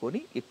 శారీ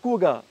కట్టుకొని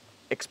ఎక్కువగా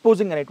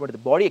ఎక్స్పోజింగ్ అనేటువంటిది,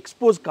 బాడీ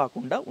ఎక్స్పోజ్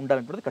కాకుండా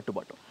ఉండాలనేటువంటిది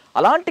కట్టుబాటు.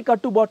 అలాంటి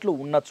కట్టుబాట్లు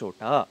ఉన్న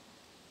చోట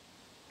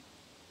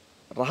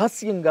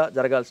రహస్యంగా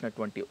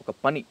జరగాల్సినటువంటి ఒక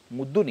పని,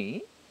 ముద్దుని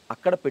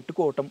అక్కడ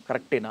పెట్టుకోవటం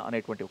కరెక్టేనా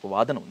అనేటువంటి ఒక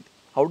వాదన ఉంది.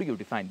 How do you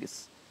define this?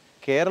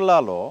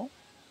 కేరళలో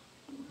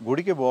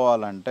గుడికి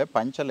పోవాలంటే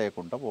పంచ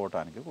లేకుండా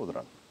పోవటానికి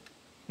కుదరదు.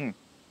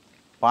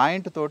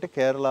 పాయింట్ తోటి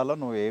కేరళలో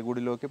నువ్వు ఏ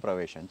గుడిలోకి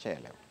ప్రవేశం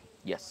చేయలేవు.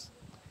 ఎస్.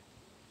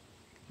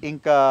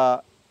 ఇంకా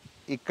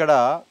ఇక్కడ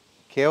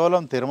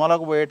కేవలం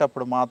తిరుమలకు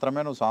పోయేటప్పుడు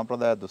మాత్రమే నువ్వు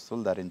సాంప్రదాయ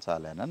దుస్తులు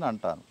ధరించాలి అని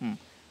అంటాను.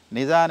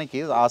 నిజానికి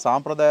ఆ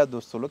సాంప్రదాయ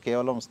దుస్తులు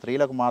కేవలం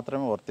స్త్రీలకు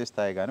మాత్రమే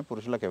వర్తిస్తాయి కానీ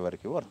పురుషులకు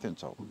ఎవరికి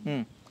వర్తించవు.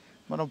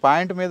 మనం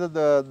పాయింట్ మీద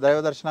దైవ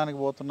దర్శనానికి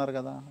పోతున్నారు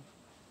కదా,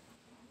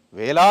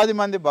 వేలాది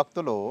మంది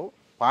భక్తులు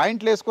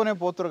పాయింట్లు వేసుకొనే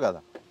పోతురు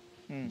కదా,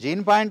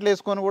 జీన్ పాయింట్లు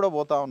వేసుకొని కూడా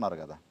పోతా ఉన్నారు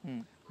కదా.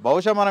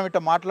 బహుశా మనం ఇట్లా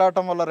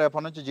మాట్లాడటం వల్ల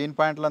రేపటి నుంచి జీన్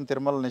పాయింట్లను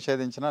తిరుమల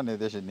నిషేధించినా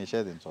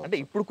నిషేధించవచ్చు. అంటే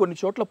ఇప్పుడు కొన్ని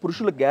చోట్ల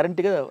పురుషులు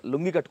గ్యారంటీగా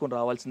లుంగి కట్టుకొని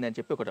రావాల్సిందే అని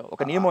చెప్పి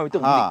ఒక నియమం అయితే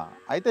ఉంది.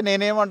 అయితే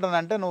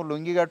నేనేమంటానంటే నువ్వు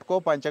లుంగి కట్టుకో,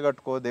 పంచ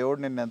కట్టుకో, దేవుడు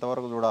నిన్ను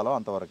ఎంతవరకు చూడాలో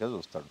అంతవరకే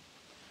చూస్తాడు.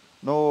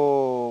 నువ్వు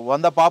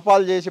 100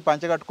 పాపాలు చేసి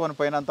పంచ కట్టుకొని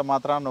పోయినంత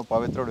మాత్రాన నువ్వు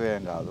పవిత్రుడు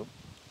ఏం కాదు.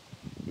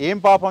 ఏం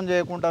పాపం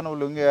చేయకుండా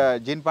నువ్వు లుంగి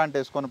జీన్ ప్యాంట్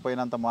వేసుకొని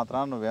పోయినంత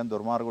మాత్రాన నువ్వేం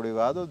దుర్మార్గుడివి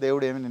కాదు.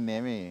 దేవుడు ఏమి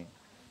నిన్నేమి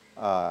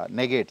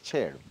నెగేట్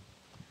చేయడు.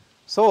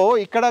 సో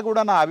ఇక్కడ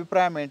కూడా నా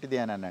అభిప్రాయం ఏంటిది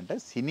అని అంటే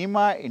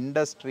సినిమా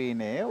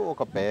ఇండస్ట్రీనే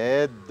ఒక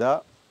పెద్ద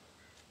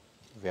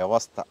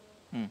వ్యవస్థ.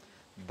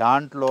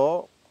 దాంట్లో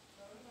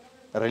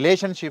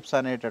రిలేషన్షిప్స్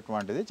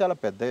అనేటటువంటిది చాలా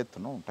పెద్ద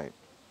ఎత్తున ఉంటాయి.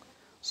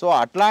 సో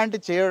అట్లాంటి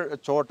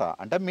చోట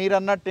అంటే మీరు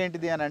అన్నట్టు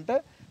ఏంటిది అని అంటే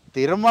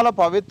తిరుమల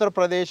పవిత్ర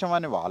ప్రదేశం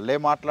అని వాళ్ళే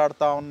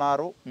మాట్లాడుతూ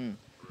ఉన్నారు.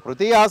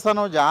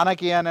 కృతిహాసనం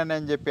జానకి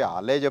అని చెప్పి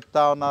వాళ్ళే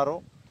చెప్తా ఉన్నారు.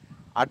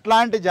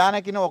 అట్లాంటి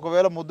జానకిని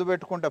ఒకవేళ ముద్దు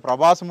పెట్టుకుంటే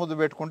ప్రభాస్ ముద్దు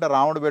పెట్టుకుంటే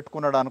రాముడు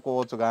పెట్టుకున్నాడు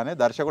అనుకోవచ్చు, కానీ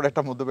దర్శకుడు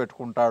ఎట్లా ముద్దు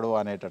పెట్టుకుంటాడు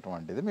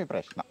అనేటటువంటిది మీ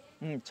ప్రశ్న.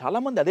 చాలా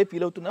మంది అదే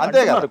ఫీల్ అవుతున్నారు.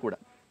 అంతే కదా, కూడా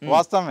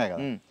వాస్తవమే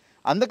కదా.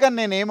 అందుకని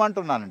నేను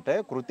ఏమంటున్నానంటే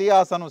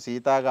కృతిహాసను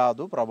సీత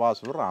కాదు,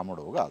 ప్రభాసు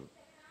రాముడు కాదు.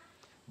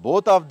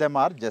 Both of them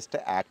are just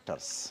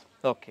actors.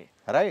 Okay,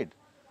 right.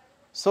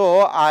 So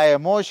ఆ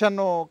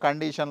ఎమోషన్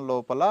కండిషన్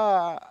లోపల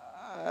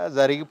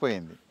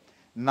జరిగిపోయింది.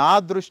 నా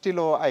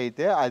దృష్టిలో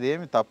అయితే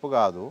అదేమి తప్పు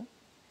కాదు.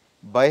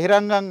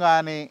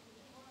 బహిరంగంగాని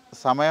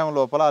సమయం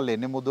లోపల వాళ్ళు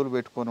ఎన్ని ముద్దులు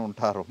పెట్టుకొని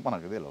ఉంటారో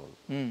మనకు తెలియదు.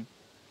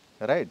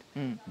 రైట్.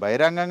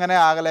 బహిరంగంగానే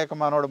ఆగలేక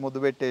మనోడు ముద్దు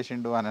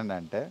పెట్టేసిండు అని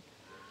అంటే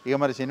ఇక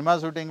మరి సినిమా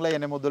షూటింగ్లో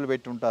ఎన్ని ముద్దులు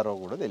పెట్టి ఉంటారో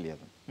కూడా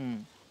తెలియదు.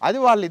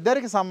 అది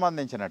వాళ్ళిద్దరికి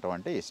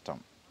సంబంధించినటువంటి ఇష్టం.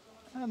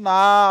 నా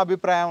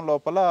అభిప్రాయం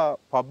లోపల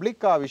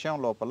పబ్లిక్ ఆ విషయం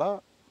లోపల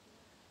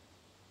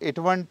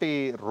ఎటువంటి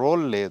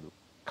రోల్ లేదు.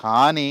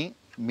 కానీ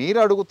మీరు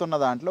అడుగుతున్న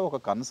దాంట్లో ఒక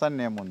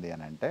కన్సర్న్ ఏముంది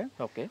అని అంటే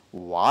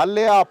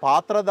వాళ్ళే ఆ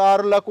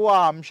పాత్రదారులకు ఆ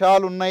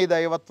అంశాలు ఉన్నాయి,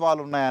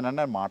 దైవత్వాలు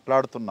ఉన్నాయని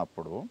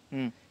మాట్లాడుతున్నప్పుడు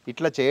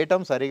ఇట్లా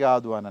చేయటం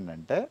సరికాదు అని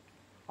అంటే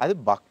అది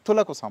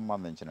భక్తులకు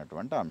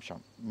సంబంధించినటువంటి అంశం.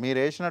 మీరు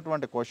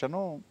వేసినటువంటి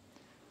క్వశ్చను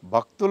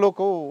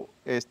భక్తులకు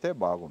వేస్తే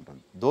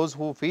బాగుంటుంది. Those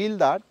who feel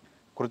that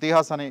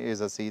కృతిహాసన్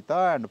is a Sita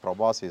and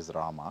Prabhas is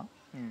Rama,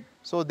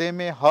 so they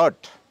may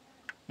hurt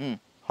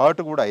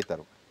కూడా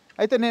అవుతారు.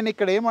 అయితే నేను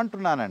ఇక్కడ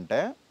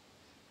ఏమంటున్నానంటే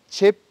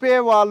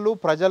చెప్పేవాళ్ళు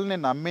ప్రజల్ని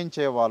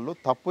నమ్మించేవాళ్ళు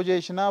తప్పు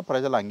చేసినా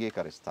ప్రజలు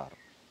అంగీకరిస్తారు.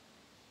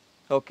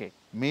 ఓకే,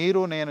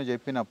 మీరు నేను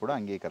చెప్పినప్పుడు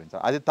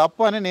అంగీకరించాలి. అది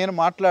తప్పు అని నేను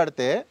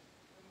మాట్లాడితే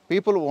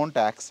పీపుల్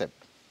వోంట్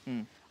యాక్సెప్ట్.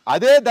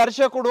 అదే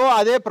దర్శకుడు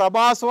అదే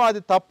ప్రభాసు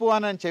అది తప్పు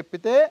అని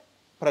చెప్పితే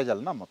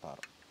ప్రజలు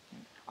నమ్ముతారు.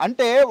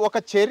 అంటే ఒక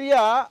చర్య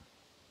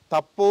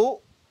తప్పు,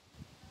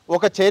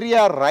 ఒక చర్య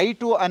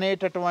రైటు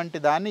అనేటటువంటి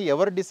దాన్ని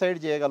ఎవరు డిసైడ్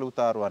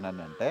చేయగలుగుతారు అని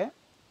అంటే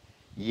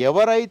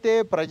ఎవరైతే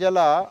ప్రజల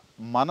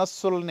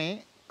మనస్సుల్ని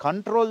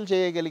కంట్రోల్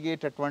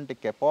చేయగలిగేటటువంటి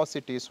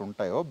కెపాసిటీస్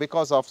ఉంటాయో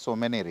because of so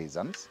many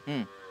reasons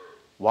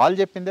వాళ్ళు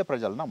చెప్పిందే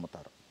ప్రజలు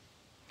నమ్ముతారు.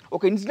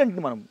 ఒక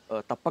ఇన్సిడెంట్ని మనం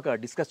తప్పక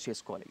డిస్కస్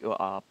చేసుకోవాలి.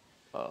 ఆ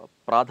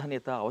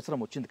ప్రాధాన్యత అవసరం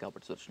వచ్చింది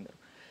కాబట్టి సుదర్శన్ గారు,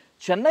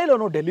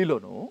 చెన్నైలోనూ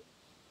ఢిల్లీలోనూ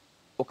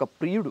ఒక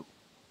ప్రియుడు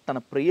తన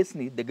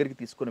ప్రేయస్ని దగ్గరికి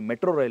తీసుకుని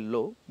మెట్రో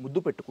రైల్లో ముద్దు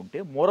పెట్టుకుంటే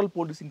మోరల్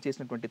పోలీసింగ్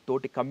చేసినటువంటి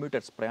తోటి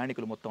కమ్యూటర్స్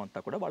ప్రయాణికులు మొత్తం అంతా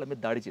కూడా వాళ్ళ మీద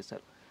దాడి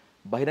చేశారు.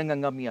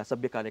 బహిరంగంగా మీ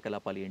అసభ్య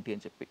కార్యకలాపాలు ఏంటి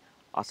అని చెప్పి.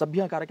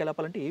 అసభ్య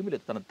కార్యకలాపాలు అంటే ఏమీ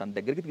లేదు, తన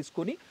దగ్గరికి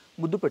తీసుకొని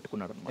ముద్దు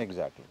పెట్టుకున్నాడు అన్నమాట.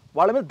 ఎగ్జాక్ట్లీ.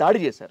 వాళ్ళ మీద దాడి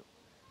చేశారు.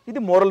 ఇది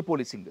మోరల్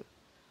పోలీసింగ్.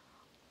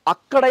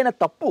 అక్కడైన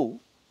తప్పు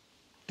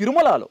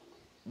తిరుమలలో,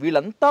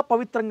 వీళ్ళంతా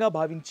పవిత్రంగా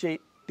భావించే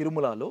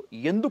తిరుమలలో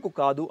ఎందుకు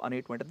కాదు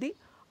అనేటువంటిది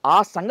ఆ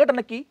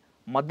సంఘటనకి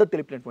మద్దతు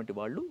తెలిపినటువంటి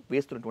వాళ్ళు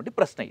వేస్తున్నటువంటి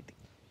ప్రశ్న ఇది.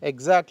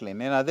 ఎగ్జాక్ట్లీ,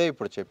 నేను అదే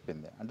ఇప్పుడు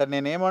చెప్పింది. అంటే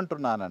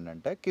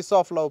నేనేమంటున్నానంటే కిస్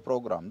ఆఫ్ లవ్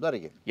ప్రోగ్రామ్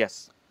జరిగింది.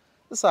 ఎస్,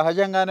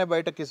 సహజంగానే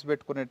బయట కిస్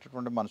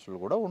పెట్టుకునేటటువంటి మనుషులు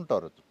కూడా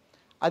ఉంటారు.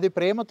 అది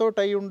ప్రేమతోటి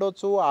అయి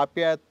ఉండవచ్చు,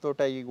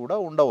 ఆప్యాయతతోటి అయి కూడా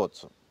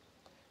ఉండవచ్చు.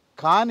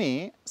 కానీ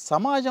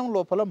సమాజం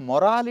లోపల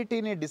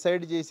మొరాలిటీని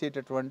డిసైడ్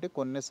చేసేటటువంటి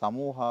కొన్ని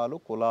సమూహాలు,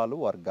 కులాలు,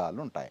 వర్గాలు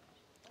ఉంటాయి.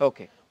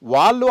 ఓకే,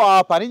 వాళ్ళు ఆ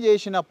పని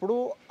చేసినప్పుడు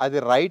అది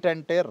రైట్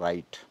అంటే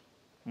రైట్,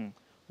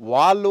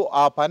 వాళ్ళు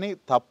ఆ పని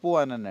తప్పు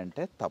అని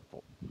అంటే తప్పు.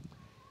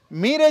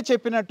 మీరే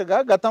చెప్పినట్టుగా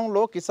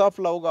గతంలో కిస్ ఆఫ్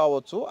లవ్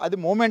కావచ్చు, అది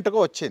మూమెంట్గా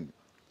వచ్చింది.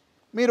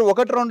 మీరు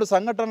 1-2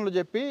 సంఘటనలు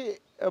చెప్పి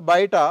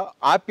బయట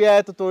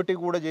ఆప్యాయతతోటి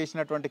కూడా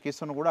చేసినటువంటి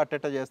కిస్సును కూడా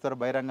అట్టెట్ట చేస్తారు,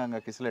 బహిరంగంగా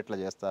కిస్సులు ఎట్లా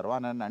చేస్తారు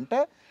అని అంటే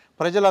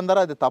ప్రజలందరూ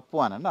అది తప్పు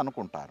అని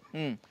అనుకుంటారు.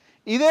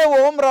 ఇదే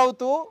ఓం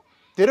రౌతు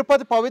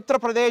తిరుపతి పవిత్ర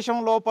ప్రదేశం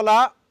లోపల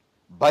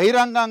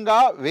బహిరంగంగా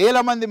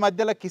 1000 మంది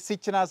మధ్యలో కిస్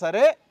ఇచ్చినా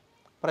సరే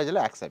ప్రజలు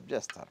యాక్సెప్ట్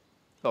చేస్తారు.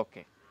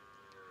 ఓకే,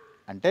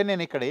 అంటే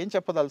నేను ఇక్కడ ఏం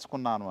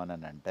చెప్పదలుచుకున్నాను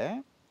అని అంటే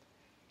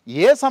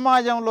ఏ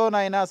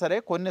సమాజంలోనైనా సరే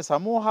కొన్ని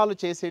సమూహాలు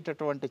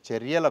చేసేటటువంటి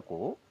చర్యలకు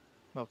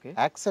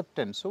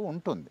యాక్సెప్టెన్స్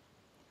ఉంటుంది.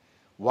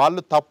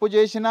 వాళ్ళు తప్పు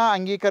చేసినా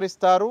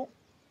అంగీకరిస్తారు,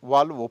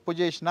 వాళ్ళు ఒప్పు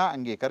చేసినా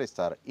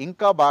అంగీకరిస్తారు.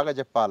 ఇంకా బాగా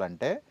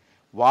చెప్పాలంటే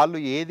వాళ్ళు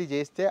ఏది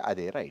చేస్తే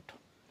అదే రైట్.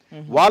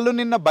 వాళ్ళు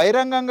నిన్న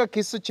బహిరంగంగా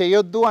కిస్సు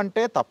చేయొద్దు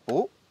అంటే తప్పు,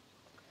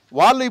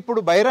 వాళ్ళు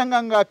ఇప్పుడు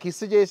బహిరంగంగా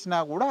కిస్సు చేసినా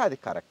కూడా అది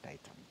కరెక్ట్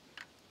అవుతుంది.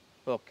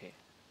 ఓకే.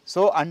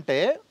 సో అంటే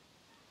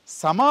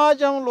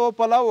సమాజం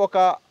లోపల ఒక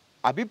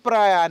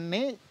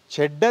అభిప్రాయాన్ని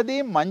చెడ్డది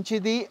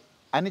మంచిది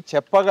అని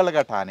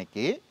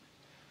చెప్పగలగటానికి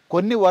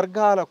కొన్ని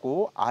వర్గాలకు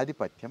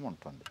ఆధిపత్యం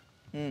ఉంటుంది.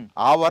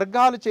 ఆ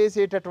వర్గాలు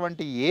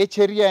చేసేటటువంటి ఏ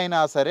చర్య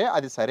అయినా సరే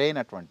అది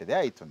సరైనటువంటిదే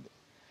అవుతుంది.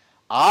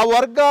 ఆ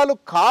వర్గాలు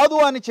కాదు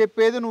అని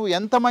చెప్పేది నువ్వు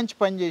ఎంత మంచి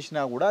పని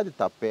చేసినా కూడా అది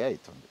తప్పే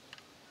అవుతుంది.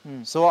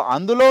 సో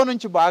అందులో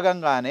నుంచి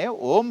భాగంగానే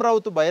ఓం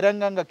రౌత్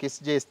బహిరంగంగా కిస్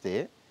చేస్తే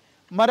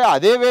మరి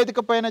అదే వేదిక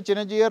పైన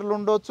చిన్నజీయర్లు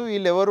ఉండొచ్చు,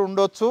 వీళ్ళెవరు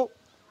ఉండొచ్చు,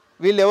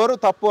 వీళ్ళెవరు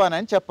తప్పు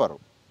అని చెప్పరు.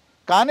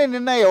 కానీ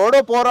నిన్న ఎవడో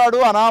పోరాడు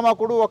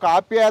అనామకుడు ఒక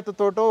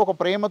ఆప్యాయతతోటో ఒక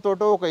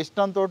ప్రేమతోటో ఒక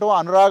ఇష్టంతోటో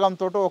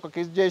అనురాగంతోటో ఒక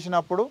కిస్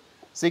చేసినప్పుడు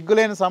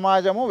సిగ్గులేని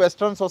సమాజము,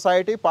 వెస్ట్రన్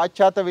సొసైటీ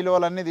పాశ్చాత్య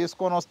విలువలన్నీ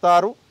తీసుకొని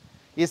వస్తారు,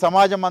 ఈ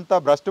సమాజం అంతా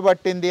భ్రష్టు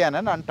పట్టింది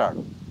అని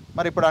అంటాడు.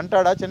 మరి ఇప్పుడు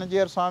అంటాడా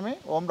చిన్నజీయర్ స్వామి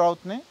ఓం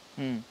రౌత్ని?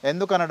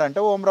 ఎందుకన్నాడంటే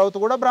ఓం రౌత్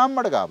కూడా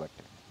బ్రాహ్మడు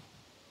కాబట్టి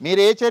మీరు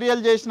ఏ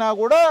చర్యలు చేసినా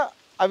కూడా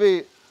అవి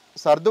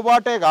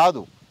సర్దుబాటే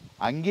కాదు,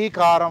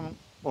 అంగీకారం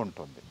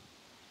ఉంటుంది.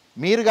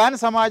 మీరు కానీ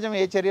సమాజం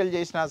ఏ చర్యలు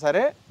చేసినా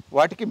సరే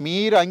వాటికి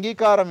మీరు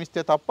అంగీకారం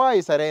ఇస్తే తప్ప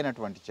అవి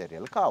సరైనటువంటి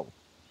చర్యలు కావు.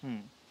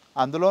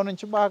 అందులో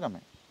నుంచి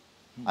భాగమే.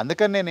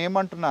 అందుకని నేను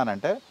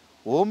ఏమంటున్నానంటే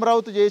ఓం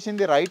రౌత్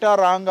చేసింది రైటా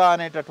రాంగా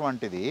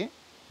అనేటటువంటిది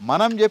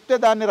మనం చెప్తే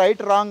దాన్ని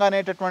రైట్ రాంగ్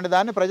అనేటటువంటి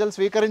దాన్ని ప్రజలు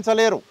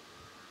స్వీకరించలేరు.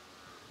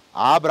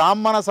 ఆ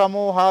బ్రాహ్మణ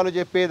సమూహాలు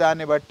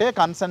చెప్పేదాన్ని బట్టే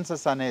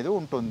కన్సెన్సస్ అనేది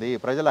ఉంటుంది,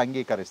 ప్రజలు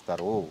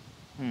అంగీకరిస్తారు.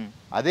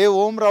 అదే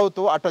ఓం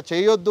రౌత్ అట్లా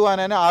చేయొద్దు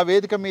అని ఆ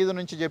వేదిక మీద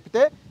నుంచి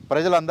చెప్తే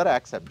ప్రజలందరూ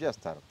యాక్సెప్ట్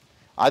చేస్తారు.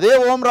 అదే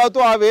ఓం రౌత్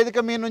ఆ వేదిక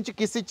మీద నుంచి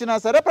కిస్ ఇచ్చినా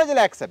సరే ప్రజలు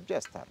యాక్సెప్ట్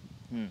చేస్తారు.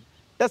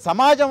 అంటే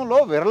సమాజంలో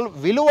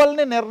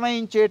విలువల్ని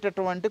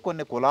నిర్ణయించేటటువంటి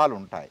కొన్ని కులాలు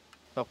ఉంటాయి.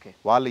 ఓకే.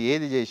 వాళ్ళు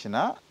ఏది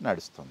చేసినా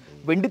నడుస్తుంది.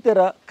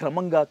 వెండితెర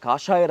క్రమంగా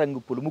కాషాయ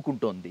రంగు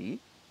పులుముకుంటోంది.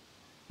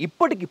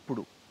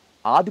 ఇప్పటికిప్పుడు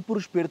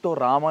ఆదిపురుష్ పేరుతో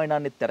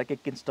రామాయణాన్ని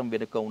తెరకెక్కించడం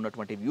వెనుక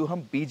ఉన్నటువంటి వ్యూహం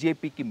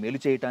బీజేపీకి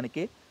మేలు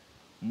చేయటానికే,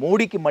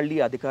 మోడీకి మళ్ళీ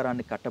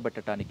అధికారాన్ని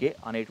కట్టబెట్టడానికే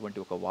అనేటువంటి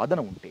ఒక వాదన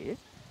ఉంటే,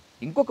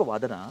 ఇంకొక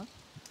వాదన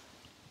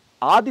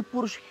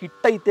ఆదిపురుష్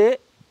హిట్ అయితే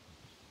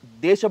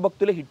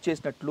దేశభక్తులే హిట్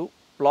చేసినట్లు,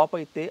 ఫ్లాప్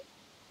అయితే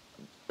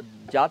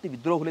జాతి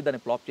విద్రోహులే దాన్ని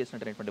ఫ్లాప్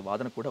చేసినటువంటి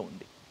వాదన కూడా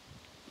ఉంది.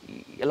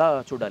 ఎలా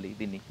చూడాలి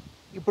దీన్ని?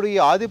 ఇప్పుడు ఈ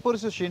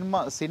ఆదిపురుష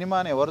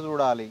సినిమాని ఎవరు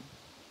చూడాలి?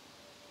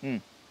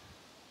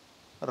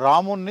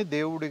 రాముణ్ణి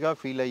దేవుడిగా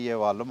ఫీల్ అయ్యే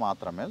వాళ్ళు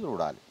మాత్రమే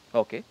చూడాలి.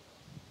 ఓకే.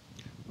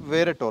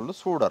 వేరేటోళ్ళు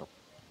చూడరు,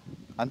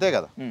 అంతే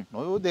కదా.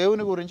 నువ్వు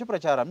దేవుని గురించి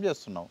ప్రచారం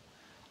చేస్తున్నావు,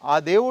 ఆ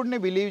దేవుడిని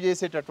బిలీవ్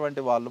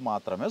చేసేటటువంటి వాళ్ళు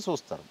మాత్రమే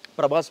చూస్తారు.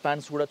 ప్రభాస్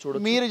ఫ్యాన్స్ కూడా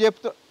చూడరు. మీరు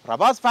చెప్తూ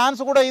ప్రభాస్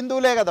ఫ్యాన్స్ కూడా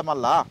హిందువులే కదా,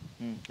 మళ్ళా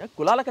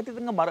కులాలకు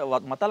అతీతంగా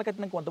మతాలకు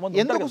అతీతంగా కొంతమంది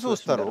ఎందుకు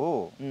చూస్తారు?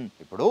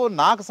 ఇప్పుడు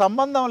నాకు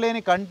సంబంధం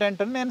లేని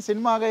కంటెంట్ నేను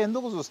సినిమాగా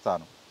ఎందుకు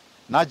చూస్తాను?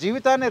 నా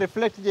జీవితాన్ని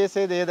రిఫ్లెక్ట్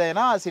చేసేది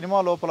ఏదైనా ఆ సినిమా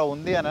లోపల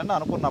ఉంది అని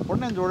అనుకున్నప్పుడు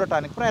నేను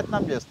చూడటానికి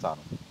ప్రయత్నం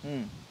చేస్తాను.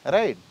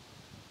 రైట్.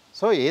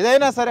 సో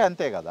ఏదైనా సరే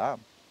అంతే కదా.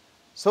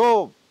 సో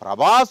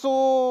ప్రభాసు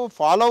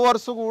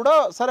ఫాలోవర్స్ కూడా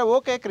సరే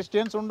ఓకే,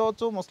 క్రిస్టియన్స్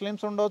ఉండవచ్చు,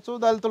 ముస్లిమ్స్ ఉండవచ్చు,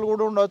 దళితులు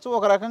కూడా ఉండవచ్చు.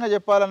 ఒక రకంగా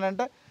చెప్పాలని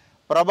అంటే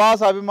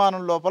ప్రభాస్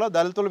అభిమానుల లోపల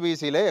దళితులు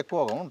బీసీలే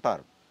ఎక్కువగా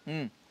ఉంటారు.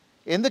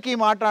 ఎందుకు ఈ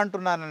మాట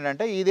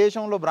అంటున్నానంటే ఈ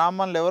దేశంలో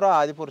బ్రాహ్మణులు ఎవరో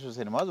ఆదిపురుష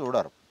సినిమా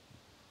చూడరు,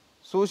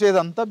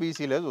 చూసేదంతా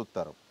బీసీలే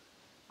చూస్తారు.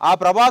 ఆ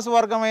ప్రభాస్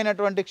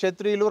వర్గమైనటువంటి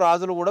క్షత్రియులు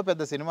రాజులు కూడా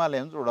పెద్ద సినిమాలు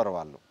ఏం చూడరు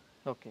వాళ్ళు.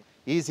 ఓకే.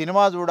 ఈ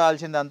సినిమా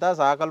చూడాల్సిందంతా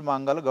సాకల్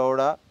మంగల్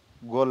గౌడ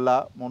గొల్ల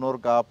మునూర్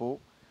కాపు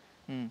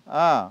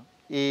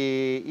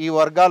ఈ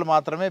వర్గాలు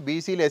మాత్రమే,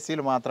 బీసీలు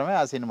ఎస్సీలు మాత్రమే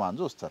ఆ సినిమాను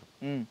చూస్తారు.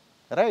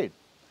 రైట్.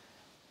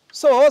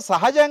 సో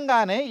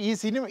సహజంగానే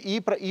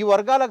ఈ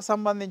వర్గాలకు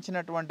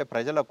సంబంధించినటువంటి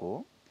ప్రజలకు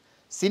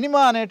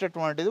సినిమా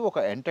అనేటటువంటిది ఒక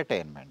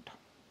ఎంటర్టైన్మెంట్.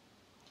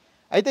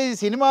 అయితే ఈ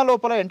సినిమా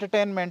లోపల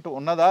ఎంటర్టైన్మెంట్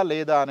ఉన్నదా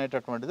లేదా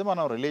అనేటటువంటిది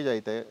మనం రిలీజ్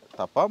అయితే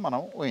తప్ప మనం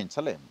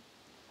ఊహించలేము.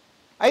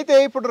 అయితే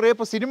ఇప్పుడు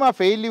రేపు సినిమా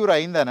ఫెయిల్యూర్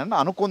అయిందని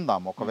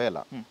అనుకుందాం. ఒకవేళ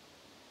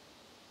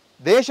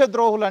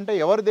దేశద్రోహులు అంటే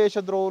ఎవరు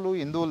దేశద్రోహులు?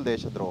 హిందువులు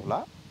దేశద్రోహులా?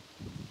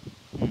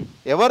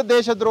 ఎవరు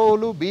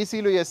దేశద్రోహులు?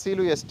 బీసీలు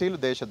ఎస్సీలు ఎస్టీలు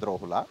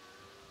దేశద్రోహులా?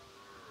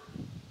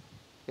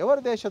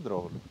 ఎవరు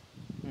దేశద్రోహులు?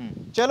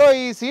 చలో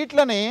ఈ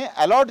సీట్లని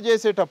అలాట్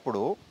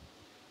చేసేటప్పుడు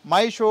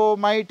మై షో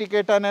మై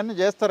టికెట్ అని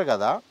చేస్తారు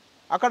కదా,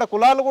 అక్కడ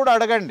కులాలు కూడా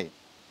అడగండి.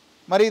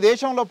 మరి ఈ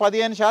దేశంలో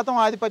 15%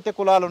 ఆధిపత్య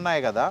కులాలు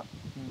ఉన్నాయి కదా,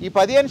 ఈ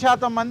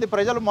 15% మంది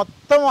ప్రజలు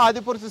మొత్తం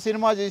ఆదిపురుష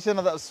సినిమా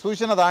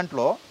చూసిన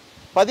దాంట్లో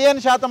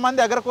 15%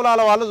 మంది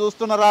అగ్రకులాల వాళ్ళు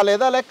చూస్తున్నారా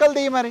లేదా లెక్కలు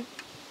దిగి. మరి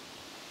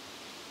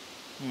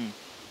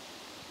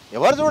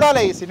ఎవరు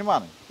చూడాలి ఈ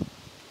సినిమాని?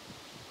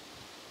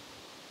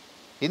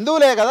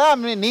 హిందువులే కదా.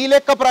 నీ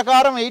లెక్క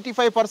ప్రకారం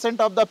 85%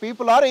 of the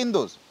people are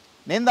Hindus.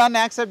 నేను దాన్ని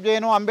యాక్సెప్ట్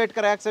చేయను,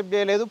 అంబేద్కర్ యాక్సెప్ట్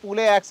చేయలేదు,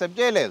 పూలే యాక్సెప్ట్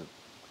చేయలేదు.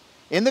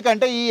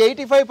 ఎందుకంటే ఈ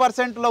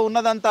 85%లో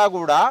ఉన్నదంతా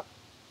కూడా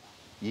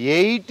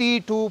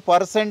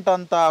 82%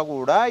 అంతా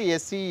కూడా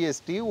ఎస్సీ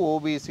ఎస్టీ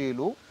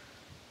ఓబీసీలు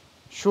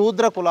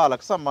శూద్ర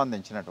కులాలకు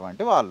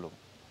సంబంధించినటువంటి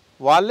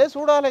వాళ్ళే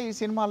చూడాలి ఈ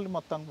సినిమాలని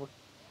మొత్తం కూడా.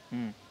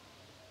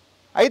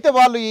 అయితే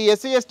వాళ్ళు ఈ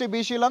ఎస్సీ ఎస్టీ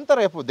బీసీలంతా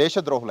రేపు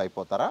దేశద్రోహులు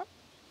అయిపోతారా?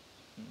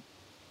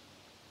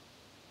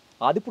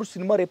 ఆదిపురుష్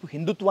సినిమా రేపు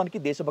హిందుత్వానికి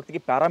దేశభక్తికి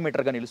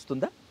పారామీటర్గా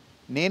నిలుస్తుందా?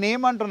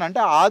 నేనేమంటున్నా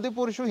అంటే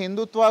ఆదిపురుషు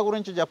హిందుత్వ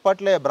గురించి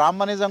చెప్పట్లే,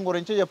 బ్రాహ్మణిజం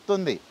గురించి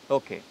చెప్తుంది.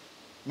 ఓకే,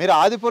 మీరు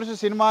ఆదిపురుషు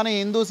సినిమాని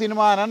హిందూ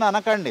సినిమా అని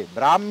అనకండి,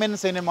 బ్రాహ్మణ్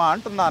సినిమా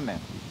అంటున్నాను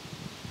నేను.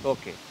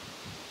 Okay,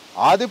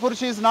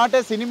 Adipurush is not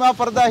a cinema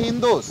for the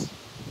Hindus,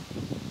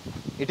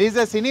 it is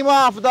a cinema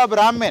of the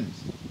Brahmans.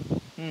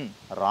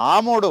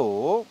 రాముడు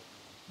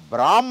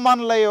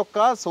బ్రాహ్మణుల యొక్క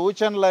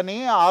సూచనలని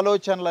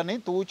ఆలోచనలని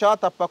తూచా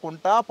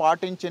తప్పకుండా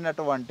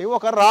పాటించినటువంటి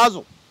ఒక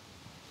రాజు.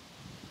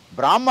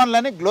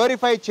 బ్రాహ్మణులని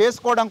గ్లోరిఫై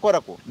చేసుకోవడం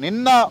కొరకు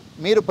నిన్న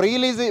మీరు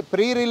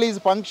ప్రీ రిలీజ్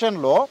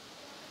ఫంక్షన్లో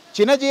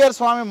చిన్నజీయర్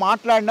స్వామి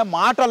మాట్లాడిన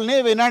మాటల్ని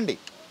వినండి.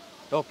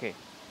 ఓకే,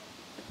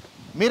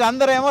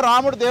 మీరందరేమో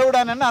రాముడు దేవుడు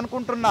అని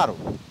అనుకుంటున్నారు.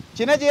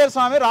 చిన్నజీయర్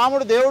స్వామి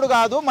రాముడు దేవుడు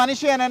కాదు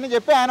మనిషి అని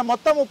చెప్పి ఆయన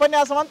మొత్తం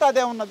ఉపన్యాసం అంతా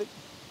అదే ఉన్నది.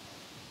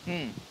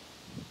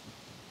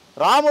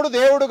 రాముడు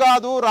దేవుడు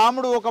కాదు,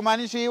 రాముడు ఒక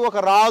మనిషి, ఒక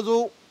రాజు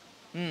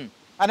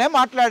అనే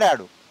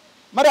మాట్లాడాడు.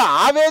 మరి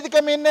ఆ వేదిక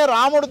మీదనే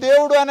రాముడు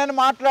దేవుడు అని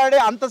మాట్లాడి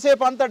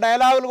అంతసేపు అంత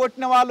డైలాగులు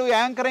కొట్టిన వాళ్ళు,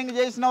 యాంకరింగ్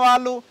చేసిన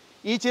వాళ్ళు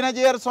ఈ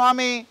చిన్నజీయర్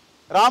స్వామి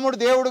రాముడు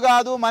దేవుడు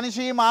కాదు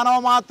మనిషి మానవ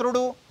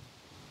మాత్రుడు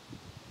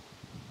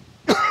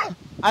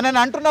అని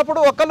అంటున్నప్పుడు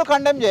ఒక్కళ్ళు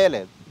కండెమ్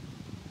చేయలేదు.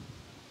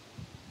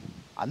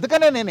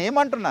 అందుకనే నేను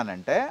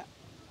ఏమంటున్నానంటే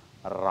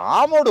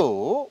రాముడు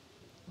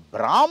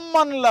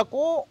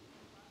బ్రాహ్మణులకు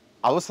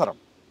అవసరం.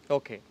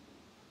 Okay,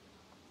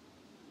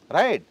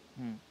 right.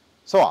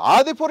 So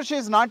Adipurush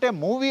is not a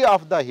movie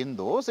of the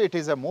Hindus, it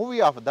is a movie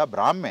of the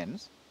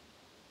Brahmans,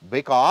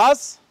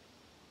 because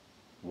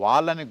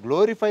వాళ్ళని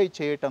గ్లోరిఫై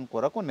చేయటం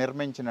కొరకు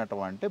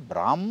నిర్మించినటువంటి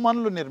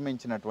బ్రాహ్మణులు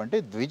నిర్మించినటువంటి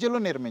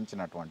ద్విజులు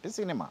నిర్మించినటువంటి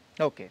సినిమా.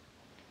 ఓకే,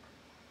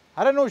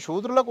 అరే నువ్వు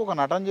శూద్రులకు ఒక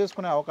నటన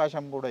చేసుకునే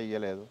అవకాశం కూడా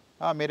ఇవ్వలేదు.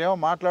 మీరేమో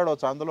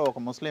మాట్లాడవచ్చు అందులో ఒక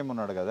ముస్లిం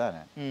ఉన్నాడు కదా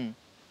అని,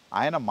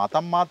 ఆయన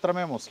మతం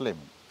మాత్రమే ముస్లిం.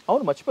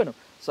 అవును, మర్చిపోయాను,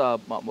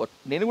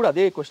 నేను కూడా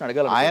అదే క్వశ్చన్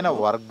అడగాలి. ఆయన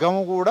వర్గం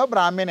కూడా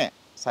బ్రాహ్మణే.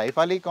 సైఫ్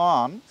అలీ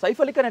ఖాన్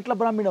ఎట్లా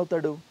బ్రాహ్మణ్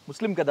అవుతాడు?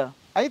 ముస్లిం కదా.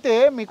 అయితే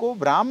మీకు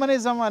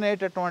బ్రాహ్మణిజం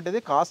అనేటటువంటిది,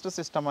 కాస్ట్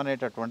సిస్టమ్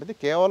అనేటటువంటిది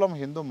కేవలం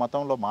హిందూ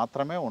మతంలో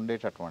మాత్రమే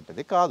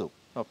ఉండేటటువంటిది కాదు.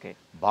 ఓకే,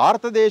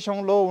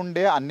 భారతదేశంలో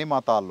ఉండే అన్ని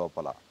మతాల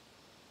లోపల,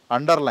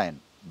 అండర్లైన్,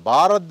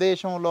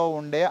 భారతదేశంలో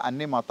ఉండే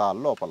అన్ని మతాల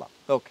లోపల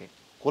ఓకే,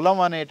 కులం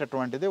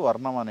అనేటటువంటిది,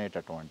 వర్ణం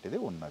అనేటటువంటిది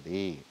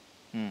ఉన్నది.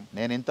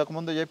 నేను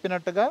ఇంతకుముందు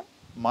చెప్పినట్టుగా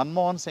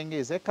Manmohan Singh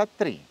is a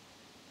Khatri,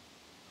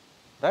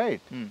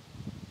 right.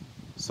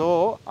 So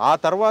ఆ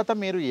తర్వాత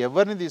మీరు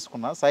ఎవరిని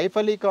తీసుకున్నా సైఫ్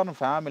అలీ ఖాన్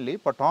ఫ్యామిలీ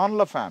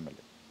పఠాన్ల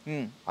ఫ్యామిలీ,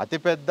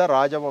 అతిపెద్ద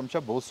రాజవంశ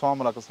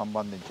భూస్వాములకు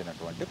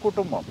సంబంధించినటువంటి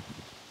కుటుంబం.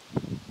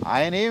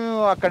 ఆయనేమి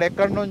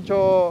అక్కడెక్కడి నుంచో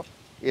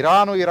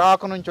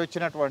ఇరాక్ నుంచి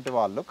వచ్చినటువంటి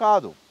వాళ్ళు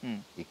కాదు.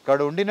 ఇక్కడ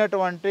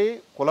ఉండినటువంటి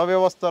కుల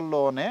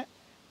వ్యవస్థల్లోనే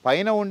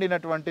పైన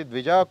ఉండినటువంటి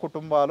ద్విజా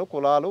కుటుంబాలు,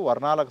 కులాలు,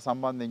 వర్ణాలకు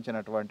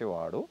సంబంధించినటువంటి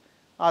వాడు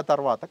ఆ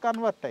తర్వాత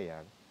కన్వర్ట్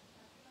అయ్యాడు.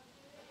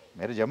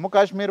 మీరు జమ్మూ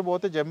కాశ్మీర్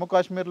పోతే జమ్మూ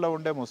కాశ్మీర్లో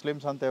ఉండే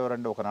ముస్లిమ్స్ అంతా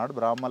ఎవరండి? ఒకనాడు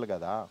బ్రాహ్మణులు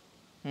కదా.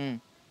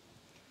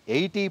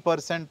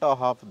 80%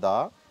 of the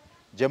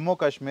Jammu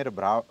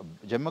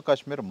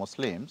Kashmir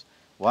Muslims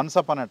once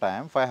upon a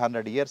time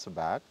 500 years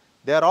back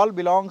they are all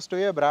belongs to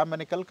A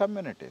Brahminical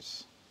communities.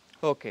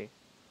 Okay,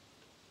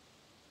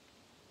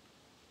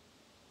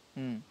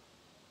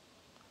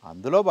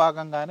 అందులో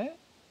భాగంగానే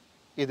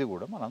ఇది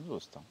కూడా మనం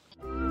చూస్తాం.